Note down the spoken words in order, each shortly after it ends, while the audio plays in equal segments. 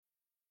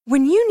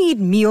When you need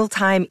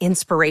mealtime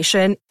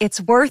inspiration,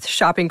 it's worth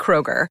shopping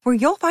Kroger, where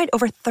you'll find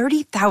over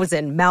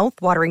 30,000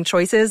 mouth-watering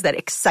choices that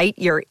excite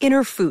your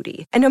inner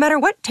foodie. And no matter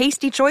what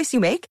tasty choice you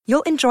make,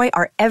 you'll enjoy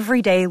our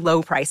everyday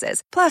low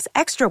prices, plus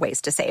extra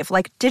ways to save,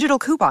 like digital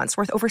coupons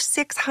worth over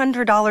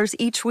 $600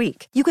 each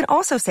week. You can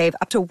also save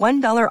up to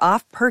 $1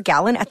 off per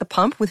gallon at the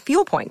pump with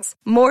fuel points.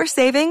 More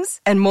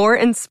savings and more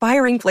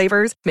inspiring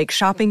flavors make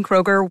shopping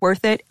Kroger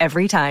worth it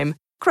every time.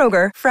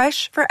 Kroger,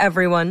 fresh for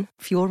everyone.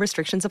 Fuel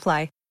restrictions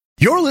apply.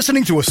 You're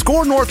listening to a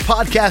Score North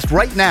podcast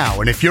right now,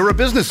 and if you're a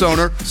business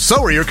owner, so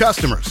are your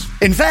customers.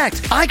 In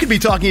fact, I could be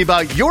talking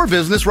about your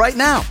business right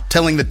now,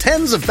 telling the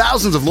tens of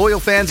thousands of loyal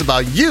fans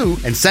about you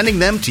and sending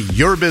them to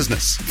your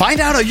business. Find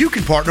out how you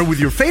can partner with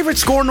your favorite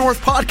Score North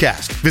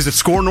podcast. Visit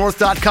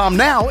scorenorth.com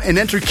now and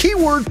enter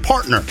keyword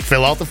partner.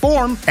 Fill out the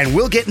form, and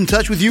we'll get in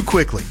touch with you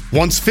quickly.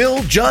 Once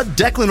Phil, Judd,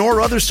 Declan, or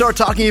others start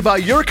talking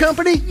about your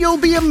company, you'll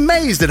be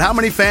amazed at how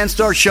many fans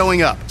start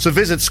showing up. So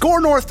visit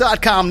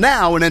scorenorth.com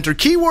now and enter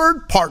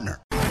keyword partner.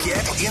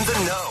 Get in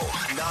the know.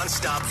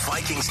 Non-stop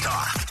Vikings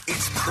talk.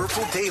 It's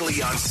Purple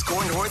Daily on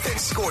Score North and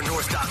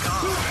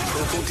ScoreNorth.com.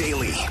 Purple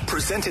Daily,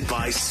 presented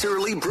by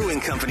Surly Brewing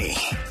Company.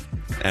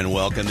 And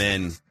welcome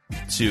in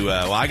to,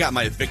 I got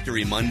my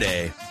Victory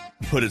Monday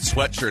hooded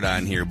sweatshirt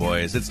on here,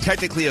 boys. It's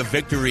technically a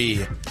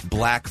Victory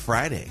Black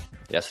Friday.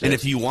 Yes, and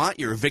if you want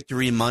your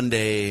Victory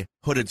Monday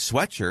hooded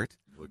sweatshirt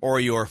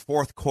or your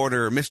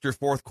Mr.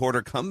 Fourth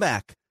Quarter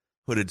comeback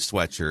hooded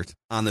sweatshirt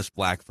on this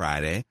Black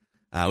Friday,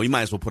 we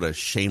might as well put a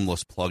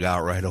shameless plug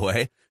out right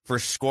away for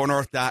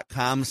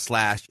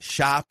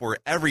scorenorth.com/shop, where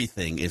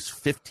everything is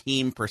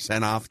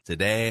 15% off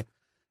today.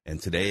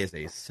 And today is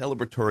a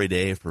celebratory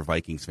day for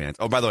Vikings fans.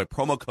 Oh, by the way,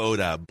 promo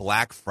code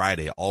Black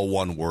Friday, all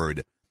one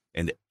word,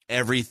 and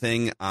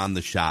everything on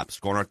the shop,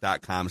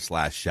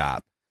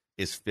 scorenorth.com/shop,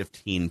 is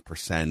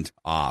 15%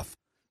 off.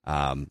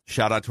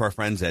 Shout out to our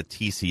friends at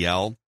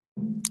TCL,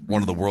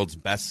 one of the world's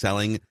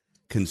best-selling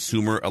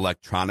consumer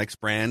electronics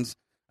brands.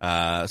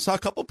 Saw a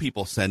couple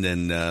people send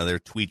in their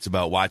tweets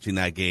about watching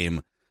that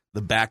game,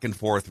 the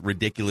back-and-forth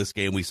ridiculous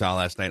game we saw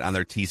last night on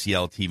their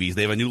TCL TVs.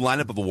 They have a new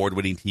lineup of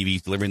award-winning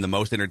TVs delivering the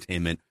most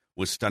entertainment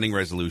with stunning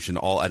resolution,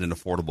 all at an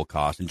affordable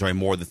cost. Enjoy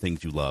more of the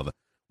things you love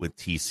with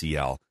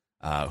TCL.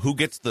 Who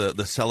gets the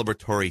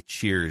celebratory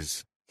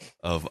cheers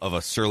of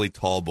a surly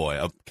tall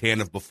boy, a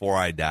can of Before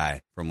I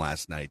Die from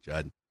last night,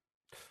 Judd?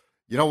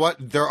 You know what?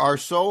 There are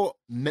so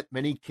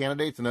many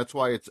candidates, and that's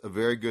why it's a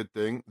very good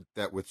thing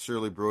that with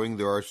Surly Brewing,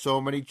 there are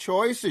so many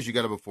choices. You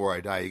got a Before I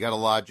Die, you got a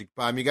Logic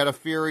Bomb, you got a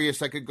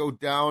Furious. I could go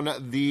down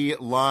the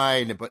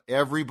line, but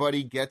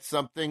everybody gets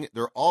something.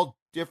 They're all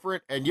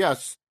different, and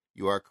yes,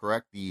 you are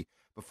correct. The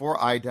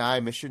Before I Die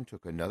mission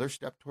took another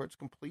step towards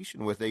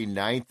completion with a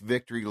 9th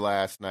victory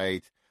last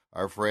night.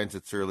 Our friends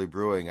at Surly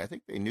Brewing, I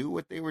think they knew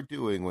what they were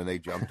doing when they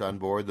jumped on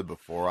board the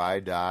Before I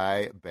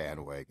Die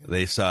bandwagon.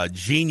 They saw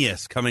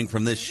genius coming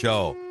from this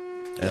show,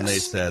 and they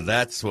said,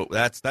 "That's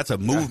a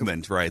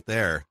movement right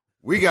there."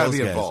 We got to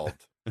be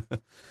involved.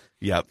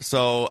 Yep.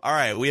 So, all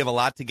right, we have a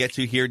lot to get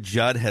to here.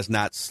 Judd has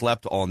not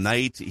slept all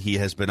night. He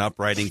has been up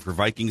writing for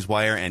Vikings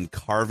Wire and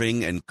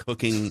carving and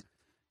cooking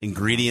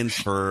ingredients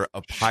for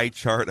a pie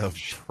chart of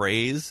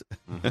praise.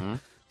 Mm-hmm.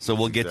 So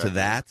we'll get to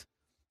that.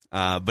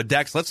 But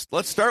Dex,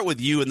 let's start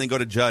with you and then go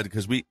to Judd,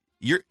 because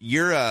your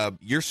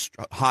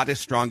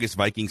hottest, strongest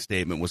Viking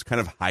statement was kind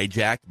of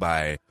hijacked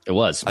by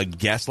a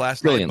guest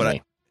last night,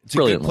 but it's a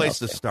good place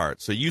to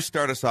start. So you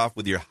start us off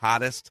with your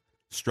hottest,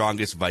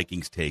 strongest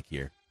Vikings take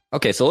here.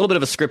 Okay, so a little bit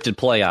of a scripted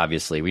play,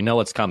 obviously. We know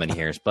what's coming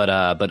here,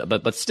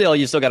 but still,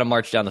 you still got to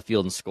march down the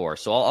field and score.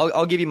 So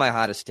I'll give you my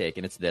hottest take,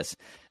 and it's this: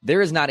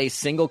 there is not a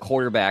single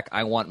quarterback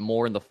I want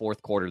more in the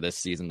fourth quarter this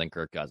season than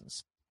Kirk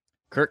Cousins.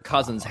 Kirk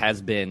Cousins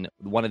has been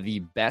one of the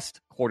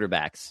best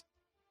quarterbacks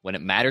when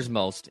it matters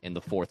most in the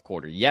fourth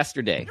quarter.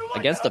 Yesterday,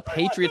 against the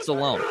Patriots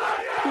alone,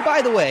 who,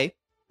 by the way,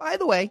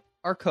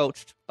 are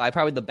coached by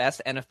probably the best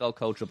NFL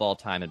coach of all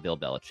time in Bill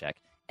Belichick.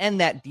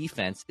 And that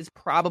defense is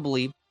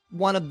probably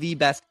one of the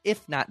best,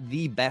 if not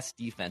the best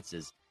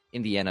defenses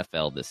in the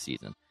NFL this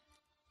season.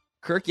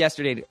 Kirk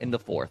yesterday in the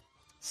fourth,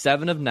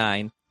 7 of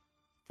 9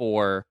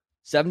 for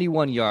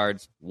 71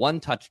 yards,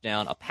 1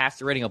 touchdown, a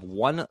passer rating of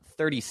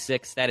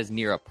 136. That is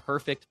near a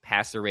perfect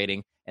passer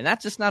rating. And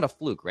that's just not a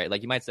fluke, right?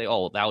 Like, you might say,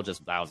 oh, that was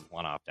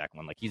one-off,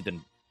 Declan. Like, he's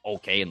been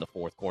okay in the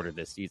fourth quarter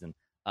this season.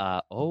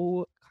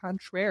 Au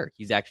contraire.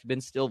 He's actually been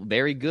still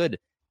very good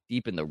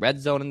deep in the red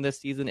zone in this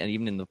season and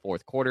even in the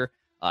fourth quarter.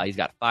 He's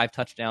got 5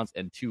 touchdowns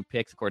and 2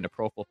 picks, according to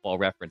Pro Football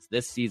Reference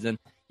this season.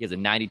 He has a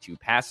 92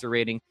 passer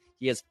rating.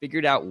 He has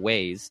figured out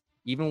ways,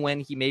 even when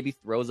he maybe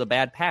throws a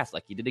bad pass,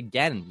 like he did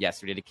again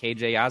yesterday to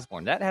KJ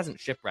Osborne. That hasn't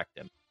shipwrecked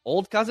him.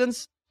 Old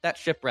Cousins, that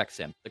shipwrecks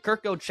him. The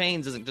Kirk Go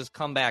chains doesn't just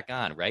come back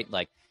on, right?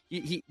 Like,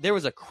 there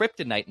was a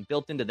kryptonite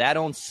built into that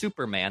own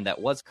Superman that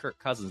was Kirk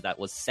Cousins that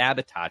was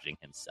sabotaging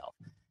himself.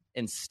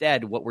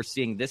 Instead, what we're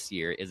seeing this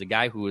year is a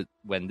guy who,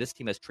 when this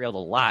team has trailed a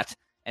lot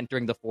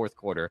entering the fourth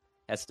quarter,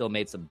 has still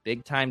made some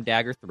big-time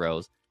dagger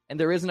throws. And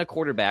there isn't a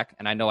quarterback,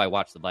 and I know I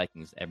watch the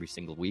Vikings every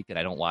single week, and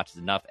I don't watch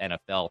enough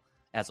NFL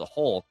as a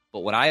whole. But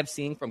what I have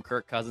seen from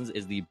Kirk Cousins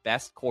is the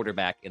best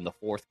quarterback in the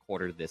fourth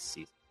quarter this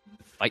season.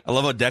 I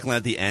love how Declan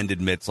at the end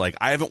admits, like,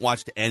 I haven't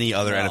watched any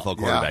other NFL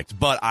quarterbacks,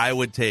 but I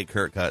would take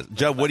Kirk Cousins.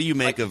 Judd, what do you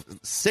make of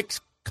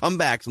 6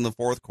 comebacks in the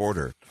fourth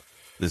quarter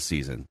this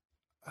season?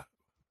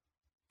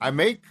 I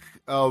make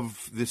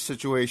of this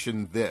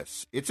situation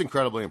this. It's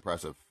incredibly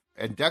impressive.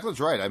 And Declan's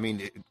right. I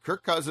mean,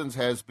 Kirk Cousins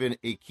has been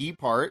a key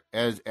part,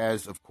 as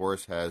of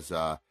course has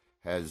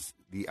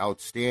the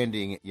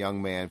outstanding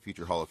young man,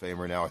 future Hall of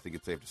Famer now, I think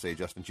it's safe to say,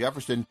 Justin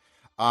Jefferson.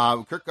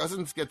 Kirk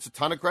Cousins gets a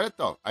ton of credit,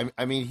 though.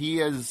 I mean, he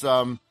is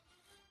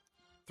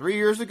 3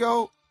 years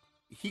ago,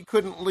 he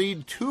couldn't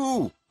lead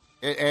 2.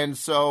 And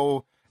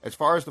so as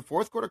far as the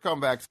fourth quarter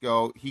comebacks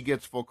go, he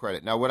gets full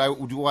credit. Now,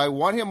 do I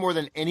want him more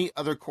than any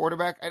other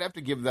quarterback? I'd have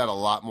to give that a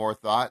lot more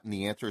thought, and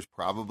the answer is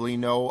probably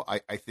no.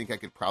 I think I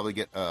could probably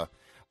get I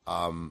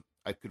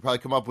could probably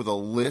come up with a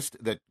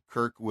list that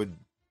Kirk would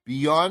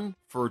be on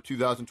for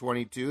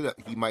 2022 that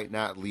he might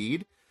not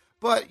lead.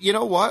 But you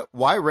know what?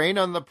 Why rain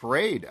on the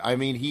parade? I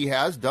mean, he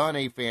has done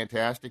a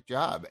fantastic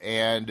job,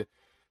 and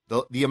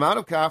the amount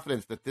of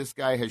confidence that this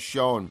guy has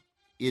shown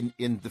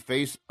in the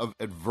face of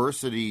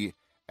adversity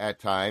at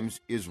times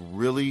is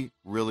really,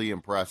 really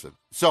impressive.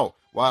 So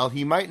while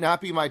he might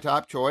not be my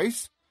top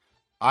choice,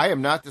 I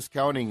am not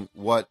discounting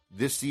what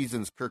this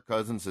season's Kirk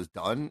Cousins has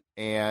done.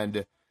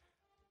 And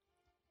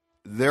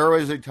there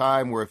was a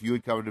time where if you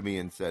had come to me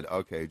and said,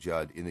 okay,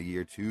 Judd, in the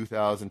year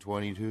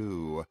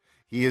 2022,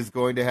 he is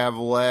going to have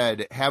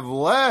led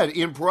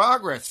in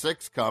progress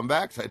 6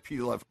 comebacks, I'd be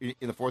left in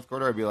the fourth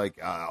quarter. I'd be like,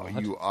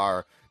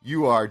 oh,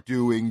 you are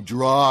doing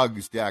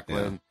drugs,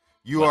 Declan. Yeah.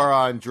 You are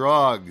on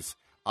drugs.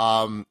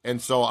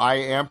 And so I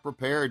am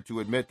prepared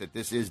to admit that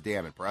this is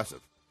damn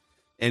impressive.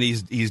 And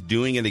he's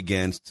doing it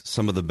against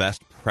some of the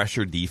best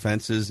pressure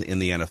defenses in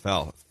the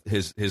NFL.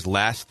 His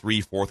last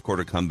 3 fourth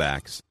quarter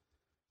comebacks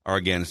are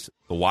against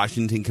the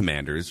Washington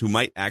Commanders, who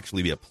might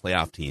actually be a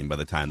playoff team by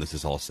the time this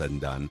is all said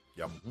and done.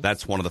 Yep.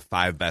 That's one of the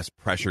 5 best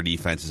pressure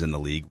defenses in the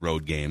league,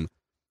 road game.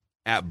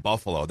 At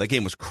Buffalo, that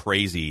game was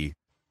crazy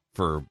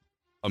for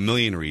a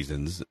million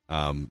reasons,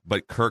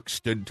 but Kirk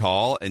stood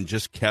tall and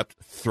just kept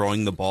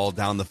throwing the ball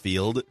down the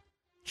field,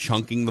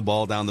 chunking the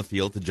ball down the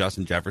field to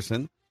Justin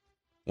Jefferson,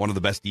 one of the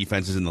best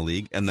defenses in the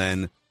league. And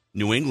then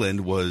New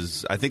England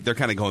was, I think they're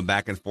kind of going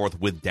back and forth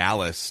with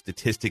Dallas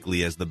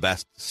statistically as the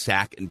best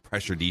sack and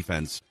pressure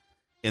defense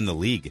in the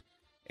league.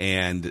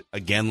 And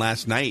again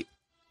last night,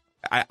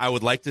 I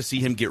would like to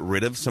see him get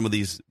rid of some of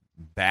these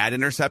bad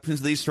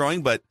interceptions that he's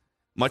throwing, but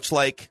much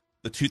like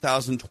the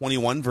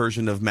 2021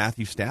 version of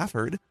Matthew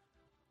Stafford,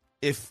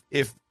 if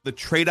the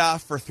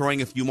trade-off for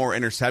throwing a few more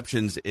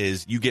interceptions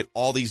is you get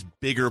all these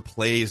bigger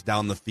plays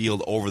down the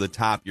field over the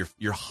top,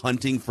 you're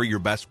hunting for your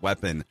best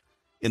weapon.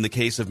 In the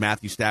case of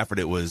Matthew Stafford,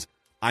 it was,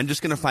 I'm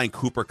just going to find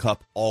Cooper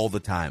Kupp all the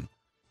time.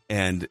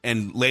 And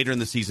later in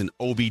the season,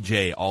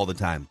 OBJ all the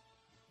time.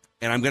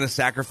 And I'm going to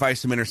sacrifice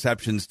some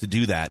interceptions to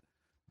do that.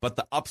 But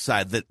the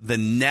upside, the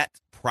net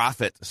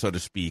profit, so to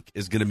speak,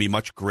 is going to be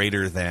much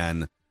greater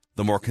than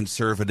the more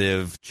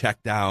conservative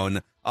check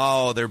down.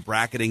 Oh, they're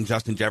bracketing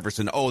Justin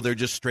Jefferson. Oh, they're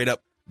just straight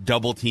up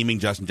double teaming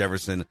Justin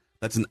Jefferson.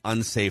 That's an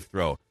unsafe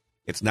throw.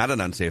 It's not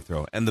an unsafe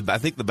throw. And I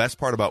think the best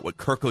part about what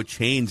Kirko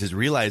Chains is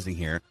realizing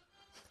here,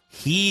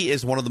 he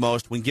is one of the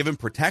most, when given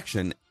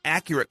protection,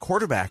 accurate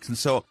quarterbacks. And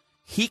so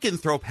he can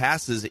throw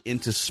passes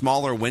into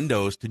smaller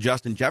windows to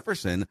Justin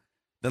Jefferson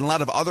than a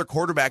lot of other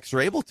quarterbacks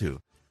are able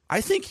to. I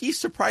think he's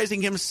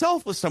surprising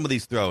himself with some of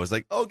these throws.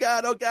 Like, oh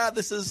God,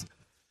 this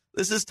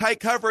is tight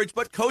coverage,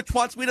 but coach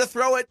wants me to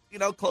throw it.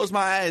 Close my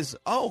eyes.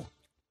 Oh,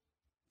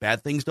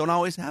 bad things don't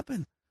always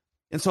happen.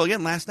 And so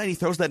again, last night he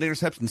throws that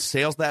interception,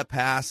 sails that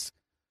pass,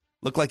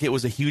 looked like it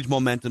was a huge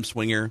momentum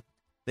swinger.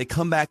 They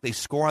come back, they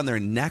score on their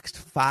next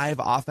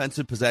 5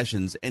 offensive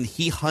possessions, and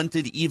he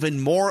hunted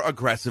even more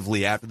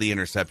aggressively after the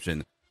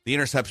interception. The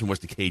interception was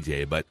to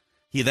KJ, but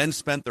he then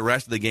spent the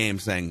rest of the game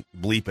saying,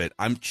 bleep it,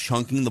 I'm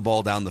chunking the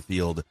ball down the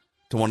field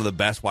to one of the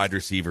best wide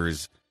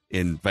receivers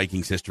in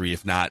Vikings history,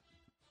 if not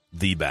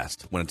the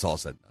best, when it's all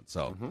said and done.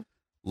 So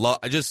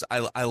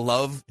I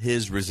love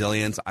his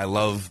resilience. I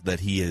love that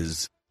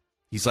he's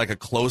like a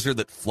closer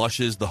that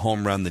flushes the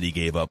home run that he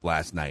gave up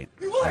last night.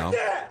 You like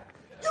that?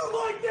 You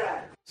like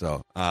that?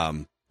 So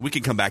we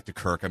can come back to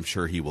Kirk. I'm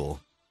sure he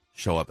will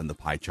show up in the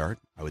pie chart,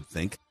 I would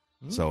think.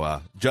 Mm-hmm.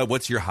 So, Judd,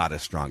 what's your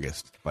hottest,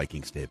 strongest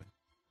Viking statement?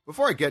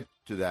 Before I get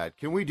to that,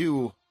 can we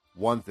do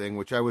one thing,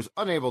 which I was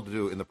unable to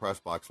do in the press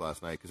box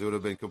last night because it would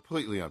have been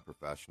completely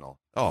unprofessional?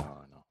 Oh,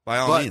 no. By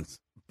all means.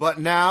 But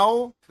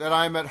now that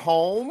I'm at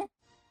home,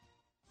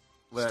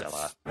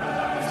 Stella,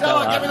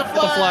 give me the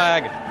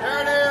flag.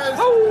 There it is.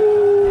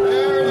 Woo!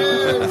 There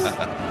it is.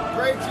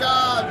 Great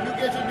job. You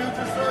get your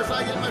Nutrisource,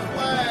 I get my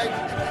flag.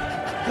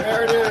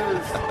 There it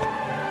is.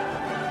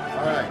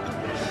 All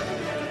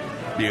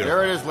right. Beautiful.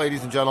 There it is,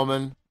 ladies and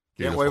gentlemen.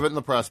 Can't wave it in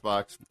the press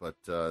box, but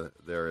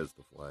there is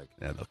the flag.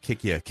 Yeah, they'll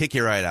kick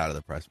you right out of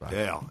the press box.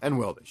 Yeah, and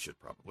well, they should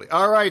probably.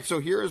 All right, so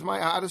here is my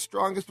hottest,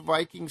 strongest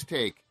Vikings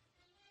take.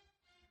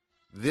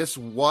 This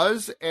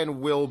was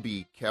and will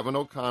be Kevin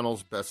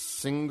O'Connell's best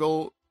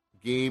single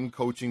game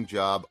coaching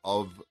job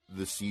of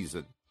the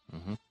season.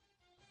 Mm-hmm.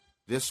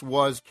 This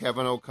was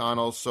Kevin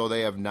O'Connell, so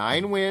they have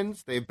 9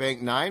 wins. They've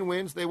banked 9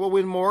 wins. They will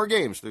win more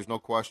games. There's no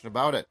question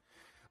about it.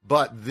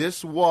 But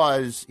this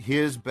was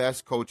his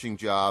best coaching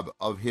job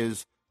of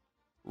his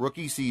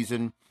rookie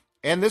season,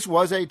 and this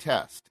was a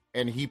test,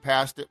 and he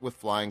passed it with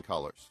flying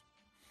colors.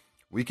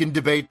 We can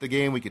debate the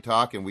game, we could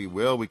talk, and we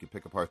will. We could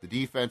pick apart the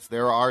defense.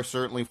 There are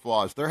certainly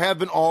flaws. There have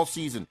been all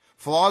season.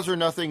 Flaws are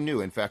nothing new.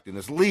 In fact, in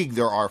this league,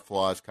 there are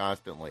flaws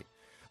constantly.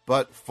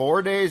 But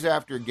 4 days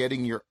after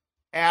getting your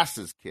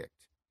asses kicked,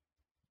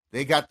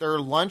 they got their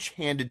lunch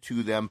handed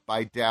to them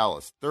by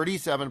Dallas.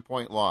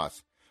 37-point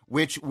loss,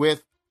 which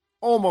with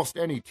almost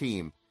any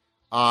team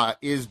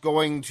is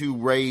going to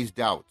raise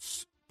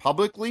doubts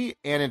publicly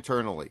and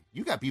internally.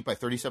 You got beat by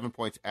 37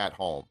 points at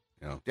home.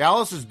 Yeah.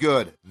 Dallas is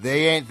good.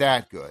 They ain't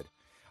that good.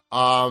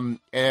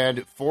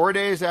 And 4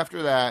 days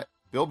after that,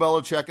 Bill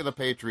Belichick and the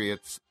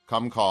Patriots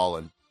come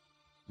calling.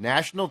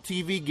 National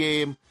TV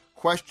game,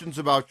 questions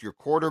about your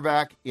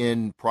quarterback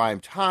in prime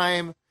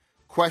time,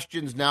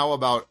 questions now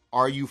about,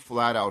 are you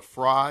flat out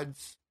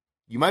frauds?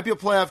 You might be a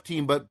playoff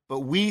team, but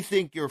we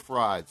think you're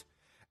frauds.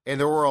 And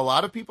there were a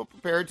lot of people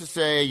prepared to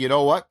say, you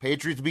know what,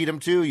 Patriots beat them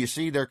too. You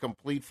see, they're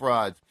complete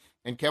frauds.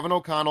 And Kevin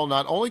O'Connell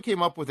not only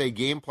came up with a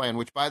game plan,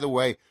 which, by the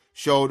way,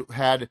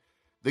 had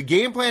the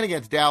game plan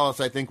against Dallas,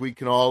 I think we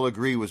can all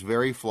agree, was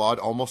very flawed,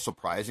 almost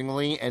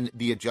surprisingly, and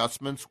the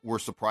adjustments were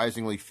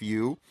surprisingly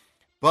few.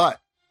 But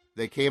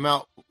they came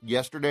out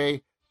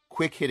yesterday,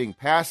 quick-hitting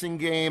passing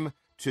game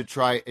to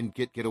try and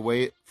get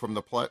away from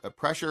the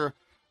pressure.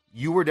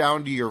 You were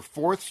down to your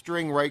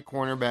 4th-string right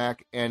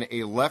cornerback and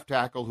a left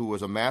tackle who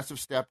was a massive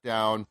step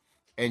down,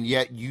 and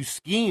yet you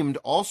schemed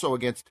also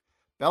against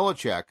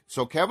Belichick.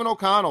 So Kevin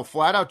O'Connell,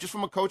 flat out, just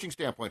from a coaching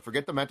standpoint,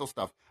 forget the mental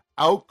stuff,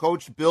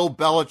 out-coached Bill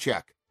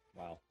Belichick.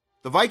 Wow.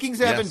 The Vikings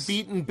haven't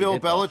beaten Bill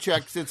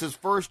Belichick since his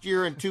first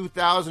year in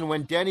 2000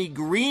 when Denny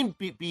Green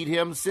beat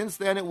him. Since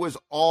then, it was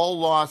all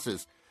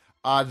losses.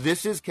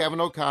 This is Kevin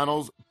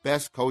O'Connell's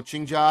best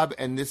coaching job,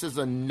 and this is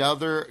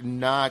another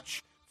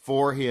notch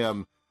for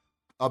him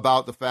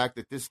about the fact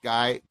that this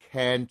guy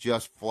can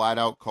just flat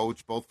out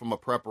coach, both from a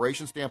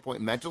preparation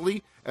standpoint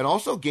mentally and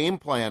also game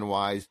plan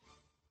wise.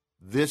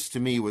 This to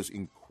me was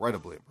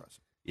incredibly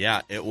impressive.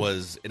 Yeah, it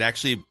was. It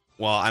actually,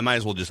 well, I might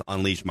as well just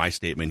unleash my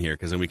statement here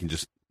because then we can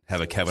just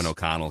have a Kevin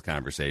O'Connell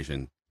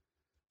conversation.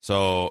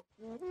 So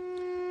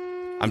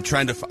I'm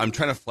trying to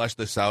flesh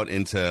this out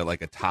into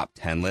like a top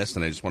 10 list,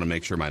 and I just want to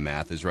make sure my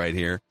math is right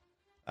here.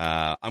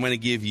 I'm going to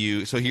give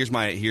you. So here's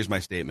my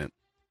statement.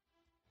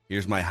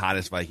 Here's my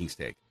hottest Vikings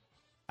take.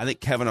 I think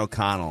Kevin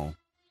O'Connell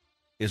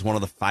is one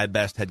of the 5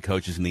 best head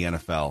coaches in the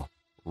NFL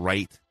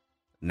right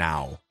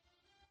now.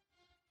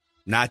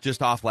 Not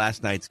just off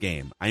last night's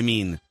game. I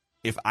mean,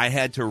 if I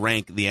had to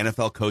rank the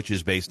NFL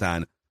coaches based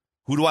on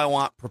who do I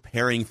want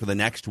preparing for the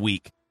next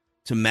week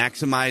to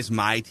maximize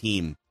my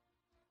team,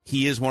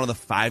 he is one of the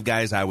 5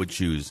 guys I would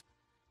choose.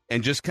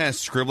 And just kind of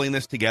scribbling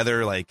this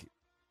together like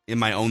in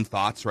my own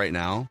thoughts right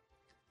now,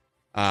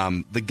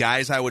 the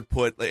guys I would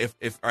put,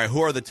 if all right,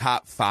 who are the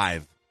top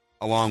 5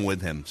 along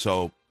with him?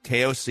 So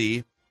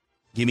KOC,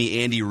 give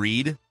me Andy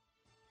Reid.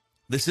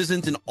 This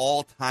isn't an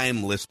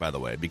all-time list, by the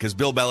way, because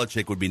Bill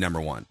Belichick would be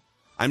number 1.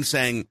 I'm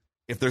saying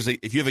if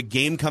you have a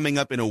game coming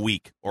up in a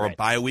week or a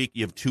bye week,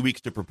 you have 2 weeks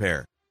to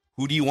prepare.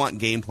 Who do you want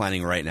game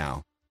planning right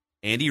now?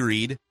 Andy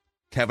Reid,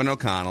 Kevin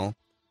O'Connell.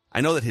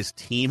 I know that his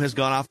team has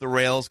gone off the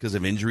rails because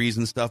of injuries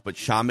and stuff, but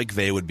Sean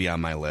McVay would be on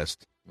my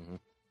list. Mm-hmm.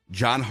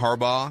 John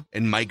Harbaugh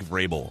and Mike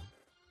Vrabel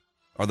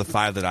are the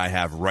 5 that I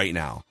have right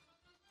now.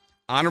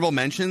 Honorable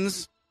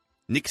mentions,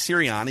 Nick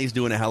Sirianni's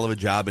doing a hell of a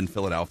job in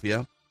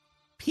Philadelphia.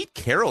 Pete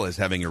Carroll is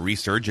having a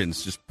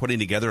resurgence, just putting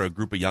together a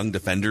group of young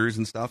defenders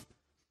and stuff.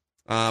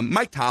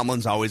 Mike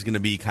Tomlin's always going to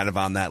be kind of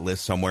on that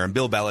list somewhere, and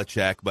Bill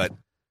Belichick, but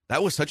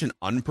that was such an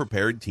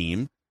unprepared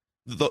team.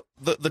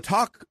 The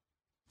talk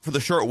for the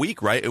short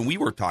week, right? And we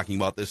were talking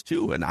about this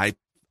too, and I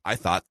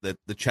thought that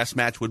the chess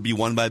match would be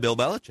won by Bill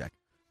Belichick.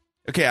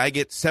 Okay, I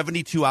get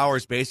 72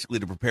 hours basically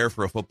to prepare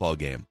for a football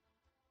game.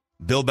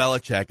 Bill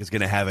Belichick is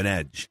going to have an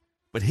edge,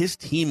 but his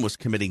team was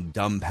committing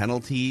dumb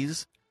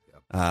penalties.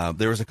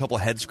 There was a couple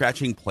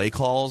head-scratching play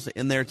calls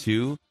in there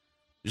too,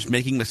 just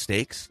making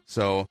mistakes.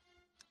 So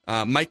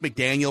Mike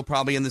McDaniel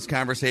probably in this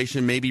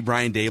conversation, maybe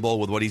Brian Daboll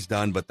with what he's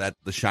done, but that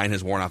the shine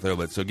has worn off there a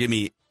bit. So give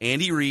me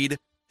Andy Reid,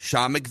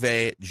 Sean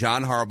McVay,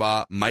 John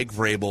Harbaugh, Mike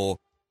Vrabel,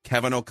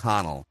 Kevin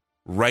O'Connell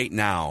right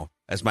now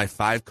as my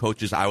 5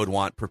 coaches I would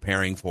want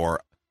preparing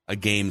for a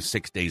game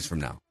 6 days from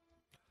now.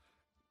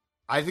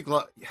 I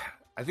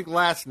think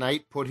last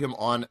night put him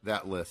on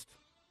that list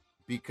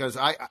because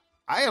I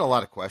had a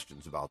lot of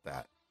questions about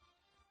that.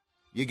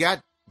 You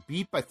got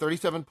beat by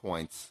 37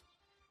 points.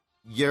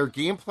 Your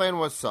game plan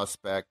was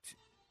suspect.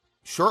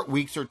 Short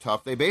weeks are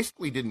tough. They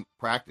basically didn't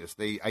practice.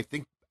 They, I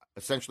think,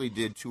 essentially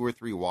did 2 or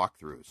 3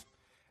 walkthroughs.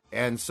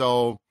 And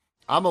so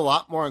I'm a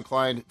lot more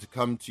inclined to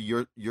come to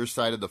your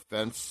side of the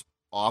fence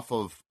off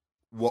of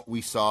what we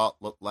saw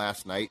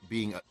last night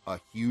being a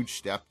huge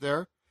step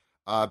there.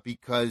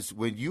 because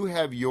when you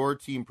have your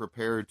team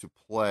prepared to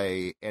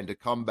play and to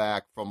come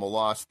back from a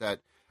loss that,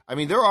 I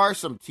mean, there are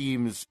some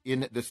teams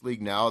in this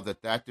league now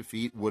that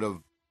defeat would have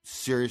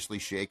seriously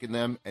shaken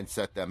them and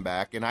set them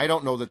back. And I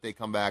don't know that they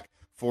come back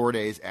 4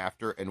 days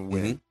after and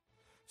win. Mm-hmm.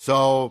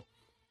 So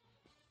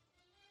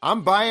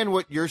I'm buying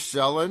what you're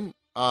selling.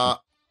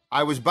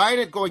 I was buying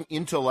it going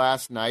into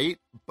last night,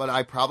 but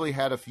I probably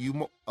had a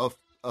few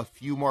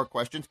more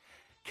questions.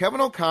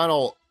 Kevin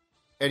O'Connell,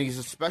 and he's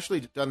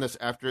especially done this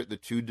after the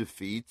 2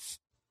 defeats,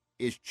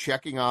 is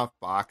checking off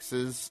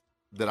boxes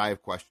that I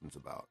have questions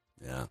about.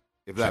 Yeah.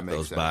 If that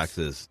makes sense.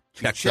 Boxes.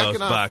 Check those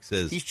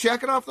boxes. He's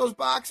checking off those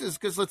boxes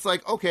because it's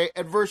like, okay,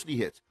 adversity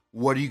hits.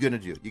 What are you going to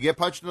do? You get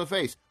punched in the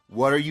face.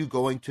 What are you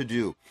going to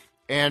do?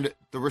 And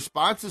the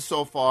responses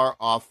so far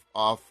off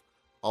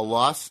a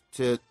loss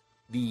to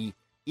the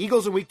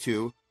Eagles in week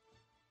 2,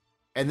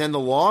 and then the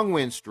long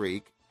win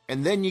streak,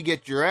 and then you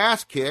get your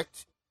ass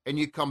kicked, and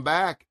you come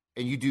back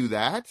and you do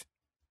that.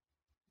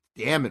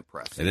 Damn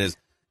impressive. It is.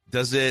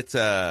 Does it,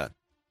 to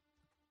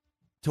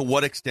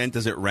what extent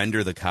does it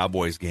render the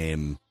Cowboys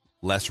game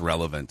less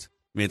relevant?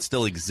 I mean, it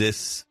still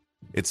exists.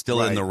 It's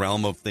still in the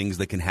realm of things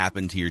that can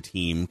happen to your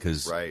team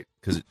because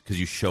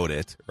you showed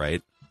it,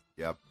 right?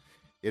 Yep.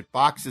 It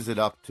boxes it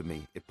up to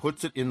me. It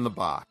puts it in the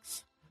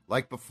box.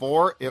 Like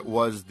before, it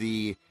was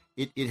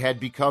it had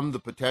become the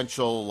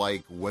potential,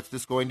 like, what's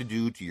this going to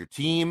do to your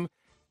team?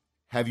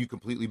 Have you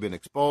completely been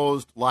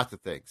exposed? Lots of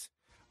things.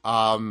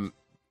 A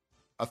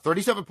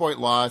 37-point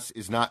loss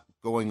is not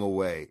going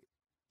away.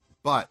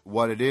 But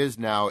what it is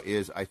now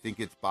is I think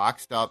it's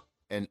boxed up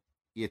and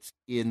it's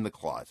in the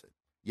closet.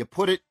 You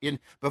put it in.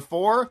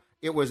 Before,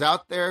 it was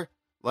out there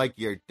like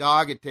your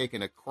dog had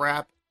taken a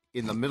crap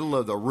in the middle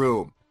of the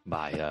room.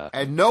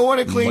 And no one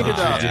had cleaned it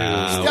up.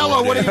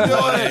 Stella, what are you doing?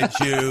 What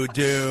did you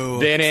do?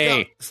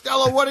 Vinny.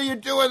 Stella, what are you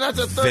doing? That's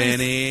a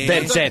 30.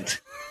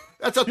 Vincent.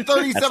 That's a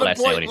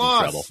 37-point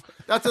loss.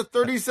 That's a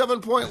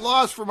 37-point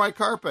loss for my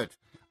carpet.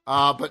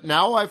 But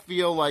now I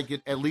feel like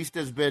it at least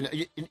has been.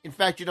 In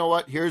fact, you know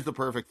what? Here's the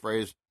perfect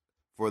phrase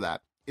for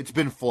that. It's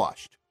been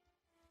flushed.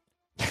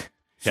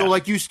 So,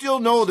 like, you still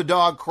know the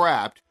dog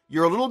crapped.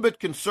 You're a little bit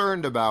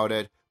concerned about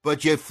it,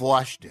 but you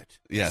flushed it.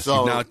 Yes,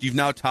 so, you've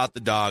now taught the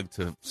dog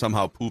to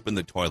somehow poop in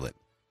the toilet.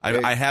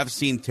 I have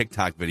seen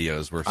TikTok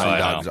videos where some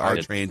dogs are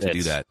trained to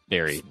do that.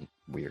 Very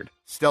weird.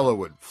 Stella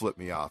would flip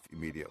me off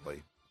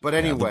immediately. But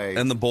anyway,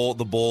 and the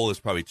bowl is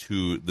probably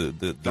too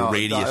the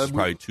radius is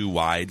probably too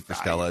wide for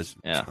Stella's.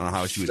 Yeah, I don't know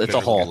how she would. It's a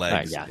whole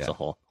legs. it's a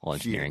whole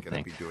engineering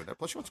thing. Be doing that.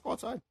 Plus, she wants to go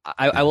outside.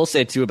 I will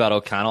say too about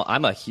O'Connell.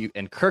 I'm a huge,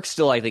 and Kirk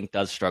still I think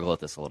does struggle with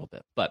this a little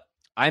bit, but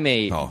I'm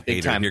a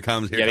big time. Here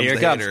comes here the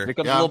comes hater.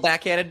 a little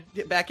backhanded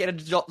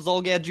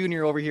Zolgad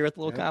Jr. over here with a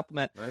little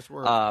compliment. Nice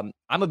work.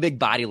 I'm a big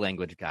body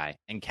language guy,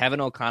 and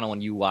Kevin O'Connell, when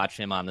you watch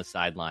him on the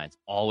sidelines,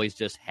 always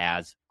just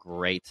has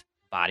great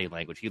body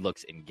language. He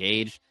looks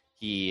engaged.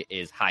 He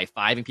is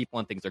high-fiving people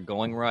when things are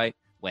going right.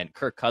 When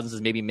Kirk Cousins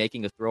is maybe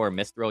making a throw or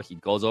misthrow, he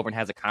goes over and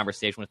has a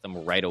conversation with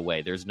them right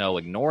away. There's no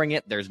ignoring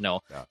it. There's no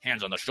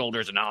hands on the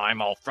shoulders, and now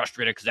I'm all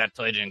frustrated because that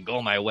play didn't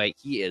go my way.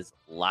 He is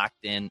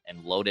locked in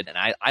and loaded, and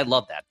I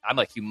love that. I'm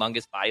a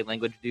humongous body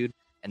language dude,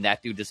 and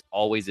that dude just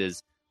always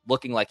is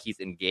looking like he's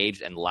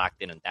engaged and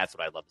locked in, and that's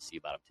what I love to see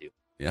about him too.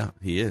 Yeah,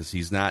 he is.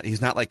 He's not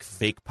like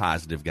fake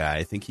positive guy.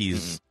 I think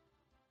he's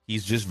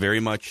just very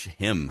much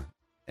him.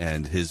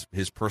 And his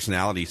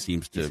personality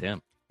seems to,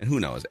 and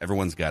who knows,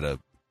 everyone's got a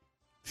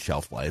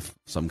shelf life of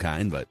some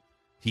kind, but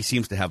he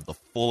seems to have the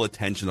full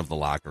attention of the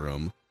locker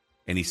room,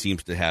 and he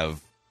seems to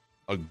have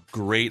a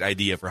great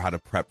idea for how to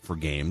prep for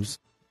games,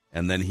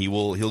 and then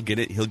he'll get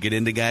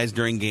into guys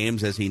during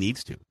games as he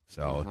needs to.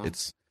 So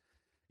it's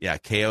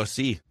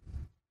KOC.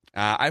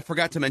 I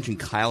forgot to mention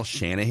Kyle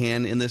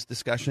Shanahan in this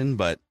discussion,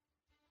 but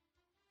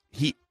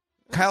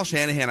Kyle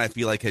Shanahan, I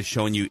feel like, has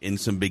shown you in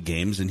some big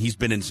games, and he's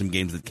been in some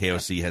games that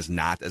KOC has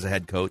not as a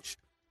head coach.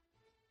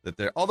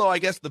 Although I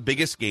guess the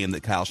biggest game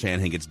that Kyle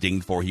Shanahan gets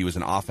dinged for, he was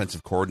an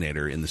offensive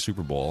coordinator in the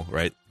Super Bowl,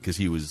 right? Because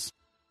he was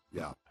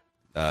in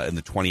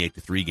the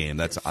 28-3 game.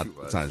 That's on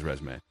his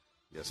resume.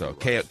 Yes, so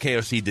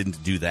KOC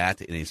didn't do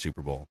that in a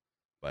Super Bowl,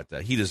 but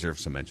he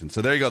deserves some mention.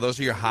 So there you go. Those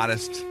are your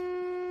hottest,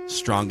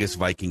 strongest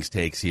Vikings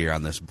takes here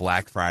on this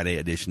Black Friday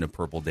edition of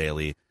Purple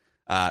Daily.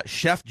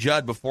 Chef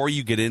Judd, before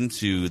you get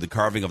into the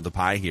carving of the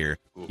pie here,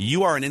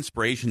 you are an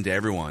inspiration to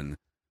everyone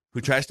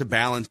who tries to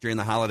balance during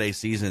the holiday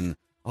season.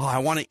 Oh, I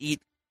want to eat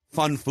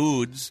fun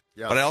foods,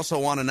 but I also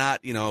want to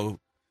not,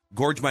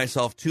 gorge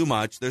myself too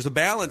much. There's a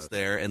balance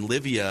there, and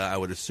Livia, I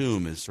would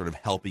assume, is sort of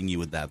helping you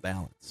with that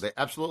balance. They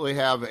absolutely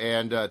have,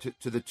 and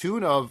to the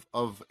tune of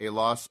a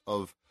loss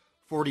of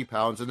 40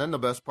 pounds. And then the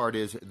best part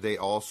is they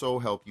also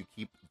help you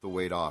keep the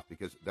weight off,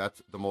 because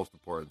that's the most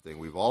important thing.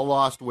 We've all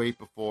lost weight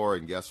before,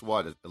 and guess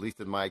what? At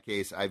least in my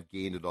case, I've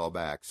gained it all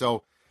back.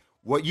 So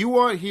what you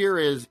want here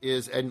is,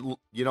 and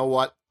you know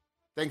what?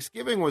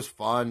 Thanksgiving was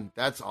fun.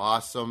 That's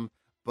awesome.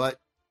 But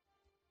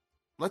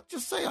let's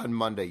just say on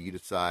Monday you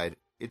decide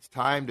it's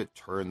time to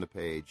turn the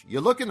page. You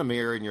look in the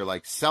mirror and you're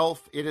like,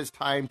 self, it is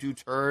time to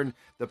turn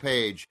the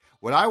page.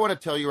 What I want to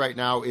tell you right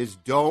now is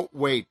don't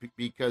wait,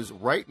 because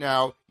right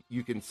now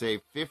you can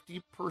save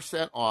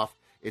 50% off.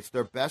 It's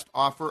their best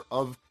offer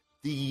of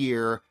the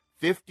year.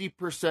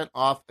 50%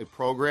 off a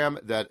program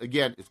that,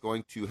 again, is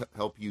going to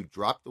help you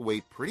drop the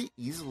weight pretty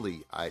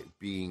easily,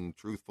 being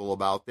truthful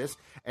about this.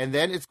 And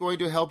then it's going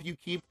to help you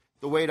keep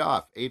the weight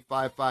off.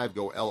 855,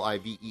 go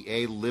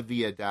LIVEA,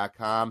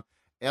 Livea.com.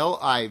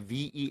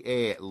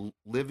 LIVEA,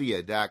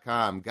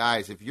 Livea.com.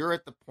 Guys, if you're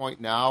at the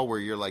point now where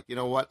you're like, you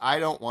know what, I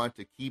don't want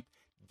to keep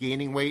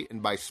gaining weight,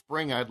 and by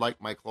spring I'd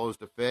like my clothes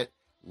to fit,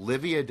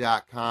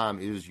 Livea.com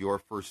is your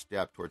first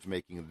step towards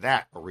making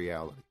that a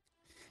reality.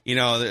 You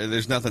know,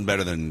 there's nothing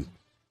better than,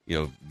 you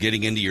know,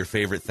 getting into your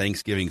favorite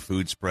Thanksgiving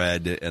food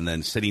spread and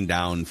then sitting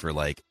down for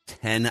like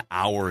 10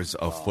 hours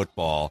of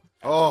football.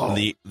 Oh.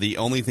 The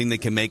only thing that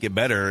can make it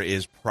better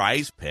is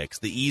Prize Picks,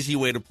 the easy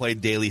way to play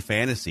daily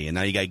fantasy. And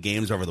now you got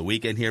games over the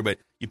weekend here, but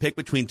you pick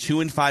between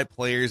 2 and 5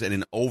 players and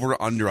an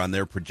over-under on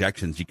their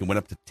projections. You can win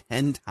up to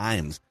 10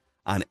 times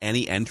on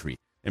any entry.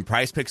 And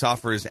Prize Picks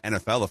offers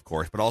NFL, of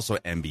course, but also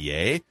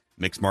NBA,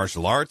 mixed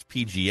martial arts,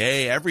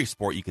 PGA, every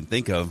sport you can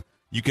think of.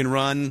 You can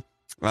run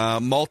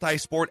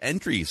multi-sport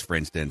entries, for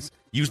instance.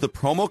 Use the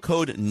promo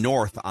code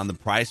NORTH on the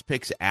Prize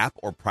Picks app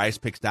or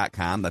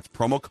prizepicks.com. That's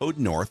promo code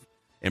NORTH,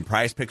 and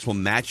Prize Picks will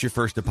match your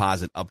first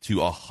deposit up to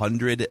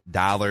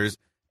 $100.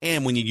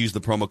 And when you use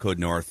the promo code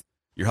NORTH,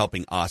 you're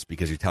helping us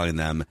because you're telling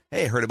them,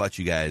 hey, I heard about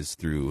you guys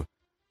through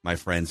my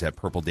friends at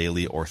Purple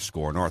Daily or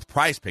Score North.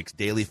 Prize Picks,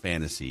 daily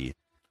fantasy,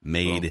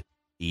 made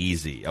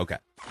easy. Okay.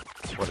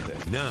 What are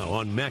they? Now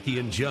on Mackie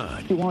and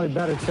Judd, You wanted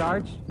better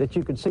charts that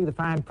you could see the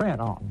fine print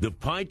on. the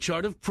pie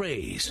chart of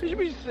praise. You should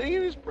be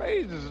singing his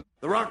praises.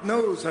 The Rock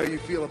knows how you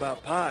feel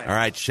about pie. All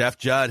right, Chef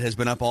Judd has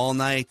been up all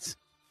night.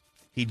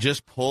 He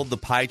just pulled the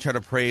pie chart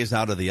of praise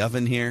out of the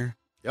oven here.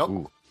 Yep.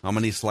 How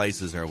many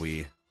slices are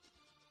we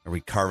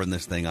carving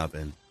this thing up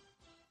in?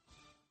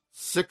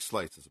 6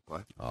 slices of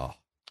pie. Oh,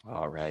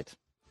 All right.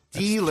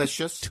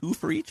 Delicious. 2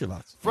 for each of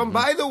us. From,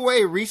 by the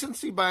way,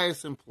 recency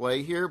bias in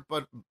play here,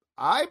 but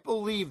I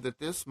believe that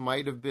this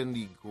might have been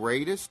the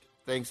greatest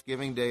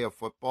Thanksgiving day of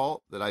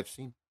football that I've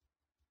seen.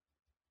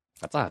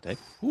 That's a hot take.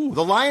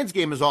 The Lions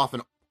game is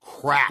often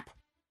crap.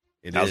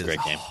 That was a great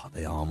game. Oh,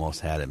 they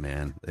almost had it,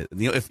 man.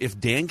 You know, if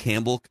Dan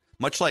Campbell,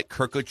 much like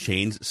Kirk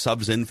O'Chains,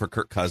 subs in for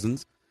Kirk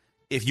Cousins,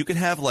 if you could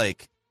have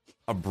like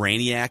a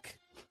brainiac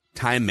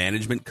time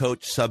management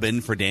coach sub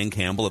in for Dan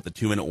Campbell at the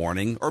 2-minute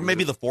warning, or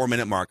maybe the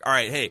 4-minute mark. All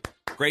right, hey,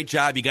 great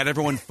job. You got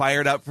everyone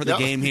fired up for the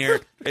game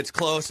here. It's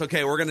close.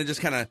 Okay, we're going to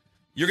just kind of,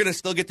 you're going to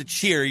still get to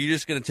cheer. You're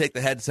just going to take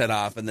the headset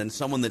off, and then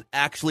someone that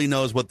actually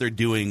knows what they're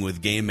doing with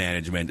game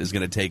management is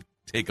going to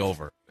take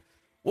over.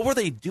 What were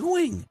they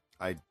doing?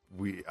 I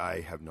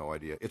have no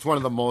idea. It's one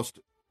of the most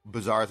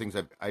bizarre things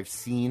I've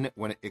seen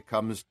when it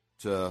comes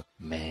to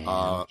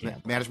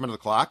management of the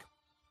clock.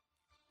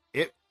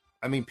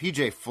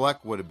 PJ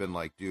Fleck would have been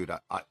like, dude,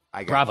 I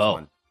got Bravo. this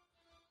one.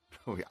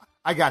 Oh, yeah.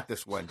 I got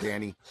this one,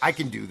 Danny. I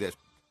can do this.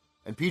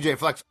 And PJ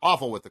Fleck's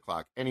awful with the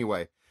clock.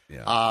 Anyway,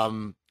 Yeah.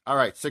 All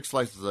right, 6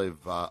 slices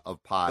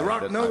of pie. The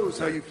Rock knows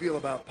how you feel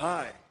about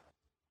pie.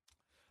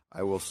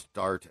 I will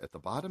start at the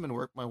bottom and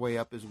work my way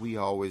up as we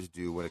always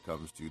do when it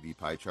comes to the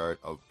pie chart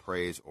of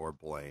praise or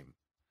blame.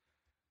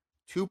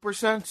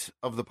 2%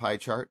 of the pie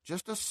chart,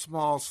 just a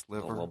small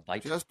sliver, little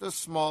bite. just a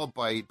small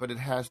bite, but it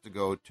has to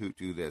go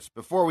to this.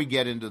 Before we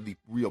get into the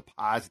real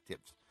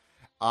positives,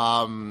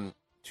 2%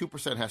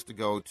 has to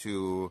go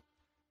to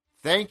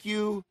thank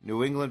you,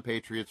 New England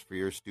Patriots, for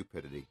your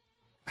stupidity.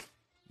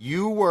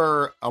 You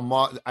were,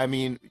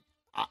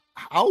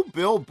 how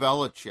Bill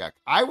Belichick,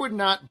 I would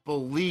not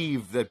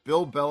believe that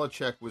Bill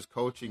Belichick was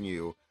coaching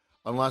you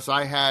unless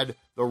I had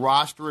the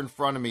roster in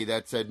front of me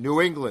that said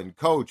New England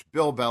coach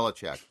Bill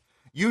Belichick.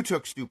 You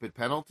took stupid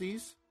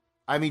penalties.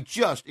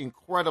 Just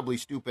incredibly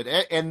stupid.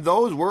 And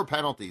those were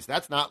penalties.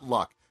 That's not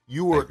luck.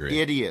 You were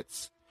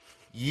idiots.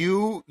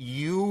 You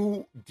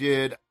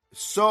did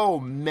so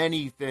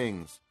many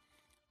things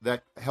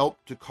that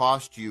helped to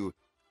cost you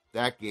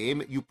that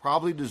game. You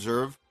probably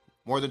deserve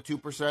more than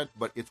 2%,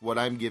 but it's what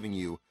I'm giving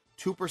you.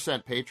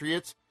 2%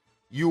 Patriots.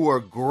 You were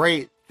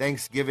great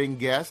Thanksgiving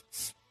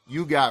guests.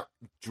 You got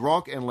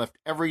drunk and left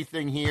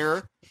everything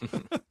here,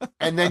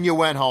 and then you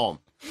went home.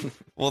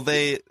 Well,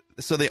 they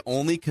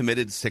only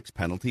committed 6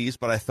 penalties,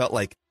 but I felt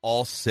like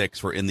all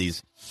 6 were in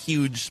these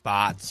huge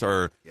spots,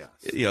 or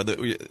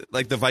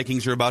like the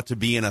Vikings are about to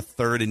be in a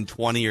 3rd and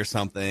 20 or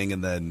something,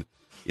 and then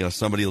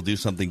somebody will do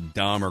something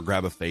dumb or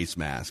grab a face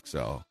mask.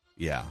 So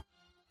yeah,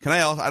 can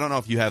I also? I don't know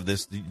if you have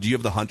this. Do you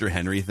have the Hunter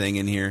Henry thing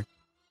in here?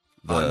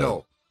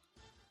 No.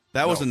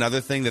 That was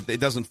another thing that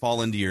it doesn't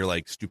fall into your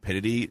like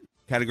stupidity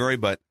category,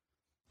 but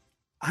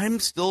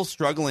I'm still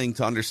struggling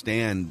to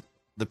understand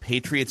the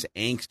Patriots'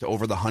 angst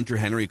over the Hunter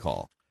Henry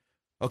call.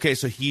 Okay,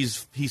 so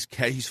he's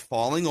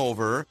falling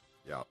over.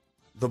 Yeah.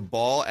 The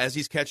ball, as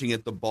he's catching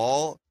it, the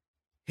ball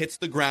hits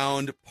the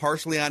ground,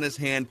 partially on his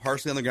hand,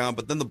 partially on the ground,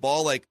 but then the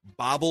ball like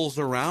bobbles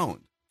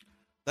around.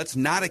 That's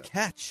not a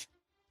catch.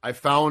 I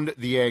found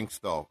the angst,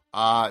 though.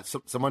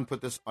 Someone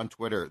put this on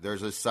Twitter.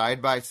 There's a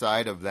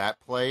side-by-side of that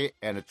play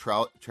and a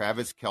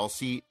Travis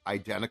Kelce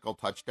identical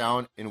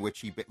touchdown in which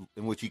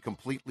he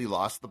completely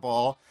lost the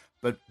ball.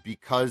 But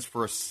because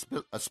for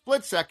a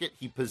split second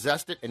he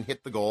possessed it and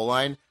hit the goal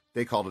line,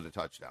 they called it a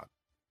touchdown.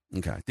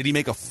 Okay. Did he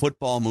make a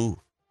football move?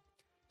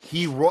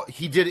 He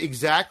did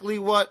exactly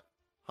what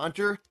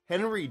Hunter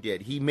Henry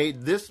did. He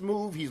made this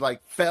move. He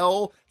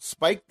fell,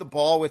 spiked the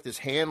ball with his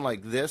hand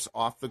like this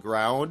off the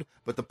ground,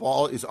 but the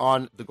ball is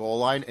on the goal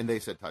line, and they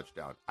said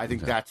touchdown. I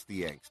think that's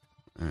the angst.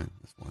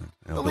 That's fine.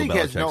 The league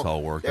has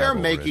they're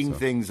making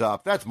things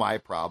up. That's my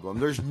problem.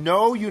 There's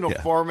no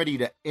uniformity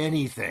to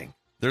anything.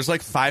 There's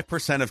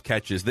 5% of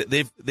catches.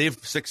 They've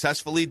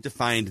successfully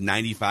defined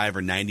 95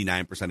 or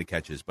 99% of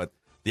catches, but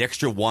the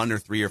extra 1 or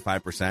 3 or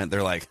 5%,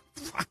 they're like,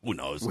 who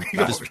knows?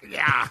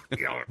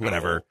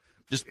 Whatever.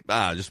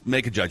 Just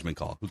make a judgment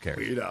call. Who cares?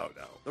 We don't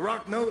know. The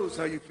Rock knows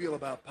how you feel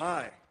about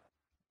pie.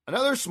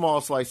 Another small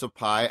slice of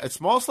pie. A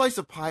small slice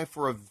of pie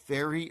for a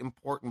very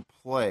important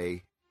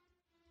play.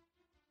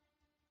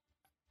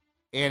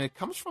 And it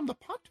comes from the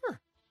punter.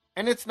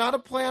 And it's not a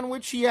play on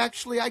which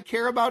I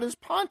care about his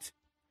punt.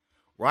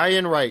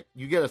 Ryan Wright,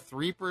 you get a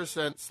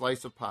 3%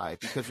 slice of pie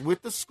because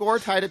with the score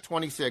tied at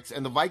 26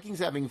 and the Vikings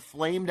having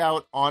flamed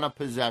out on a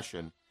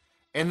possession,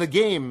 and the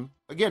game,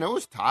 again, it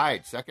was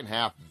tied, second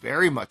half,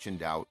 very much in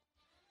doubt,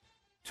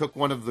 took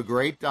one of the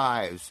great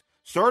dives.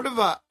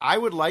 I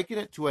would liken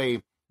it to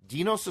a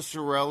Dino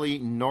Ciccarelli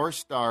North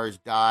Stars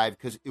dive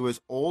because it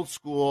was old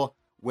school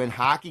when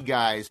hockey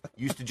guys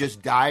used to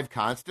just dive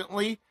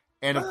constantly.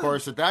 And, of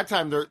course, at that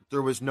time,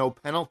 there was no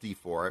penalty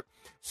for it.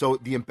 So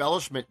the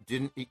embellishment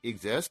didn't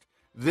exist.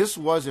 This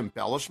was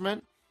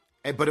embellishment,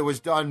 but it was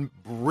done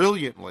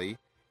brilliantly.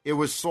 It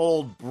was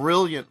sold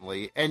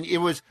brilliantly. And it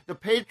was the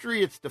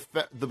Patriots,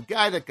 the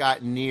guy that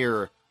got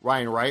near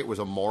Ryan Wright was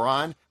a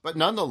moron. But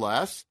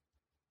nonetheless,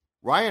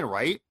 Ryan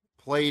Wright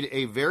played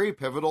a very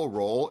pivotal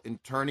role in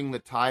turning the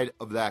tide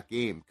of that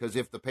game. Because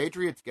if the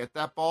Patriots get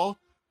that ball,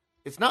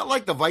 it's not